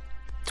Revo,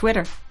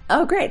 Twitter.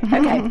 Oh, great.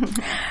 Okay.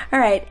 All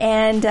right.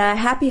 And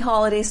happy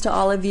holidays to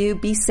all of you.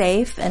 Be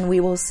safe, and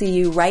we will see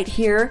you right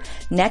here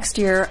next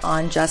year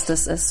on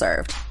Justice is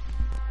Served.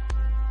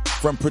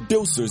 From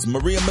producers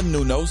Maria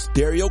Menounos,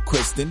 Dario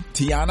Kristen,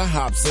 Tiana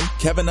Hobson,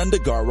 Kevin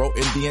Undergaro,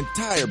 and the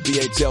entire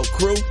BHL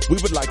crew, we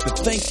would like to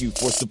thank you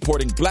for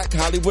supporting Black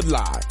Hollywood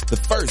Live, the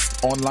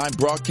first online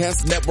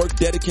broadcast network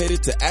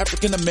dedicated to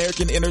African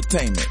American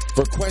entertainment.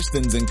 For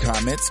questions and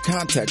comments,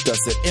 contact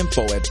us at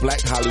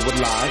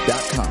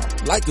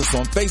info@blackhollywoodlive.com. Like us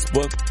on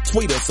Facebook,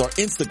 tweet us, or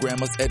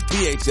Instagram us at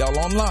BHL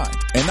Online.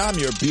 And I'm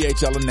your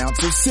BHL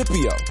announcer,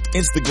 Scipio.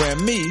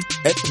 Instagram me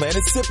at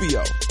Planet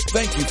Scipio.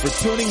 Thank you for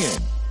tuning in.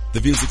 The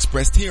views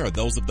expressed here are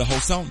those of the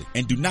hosts only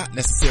and do not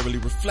necessarily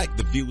reflect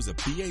the views of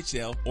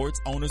BHL or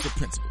its owners or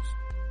principals.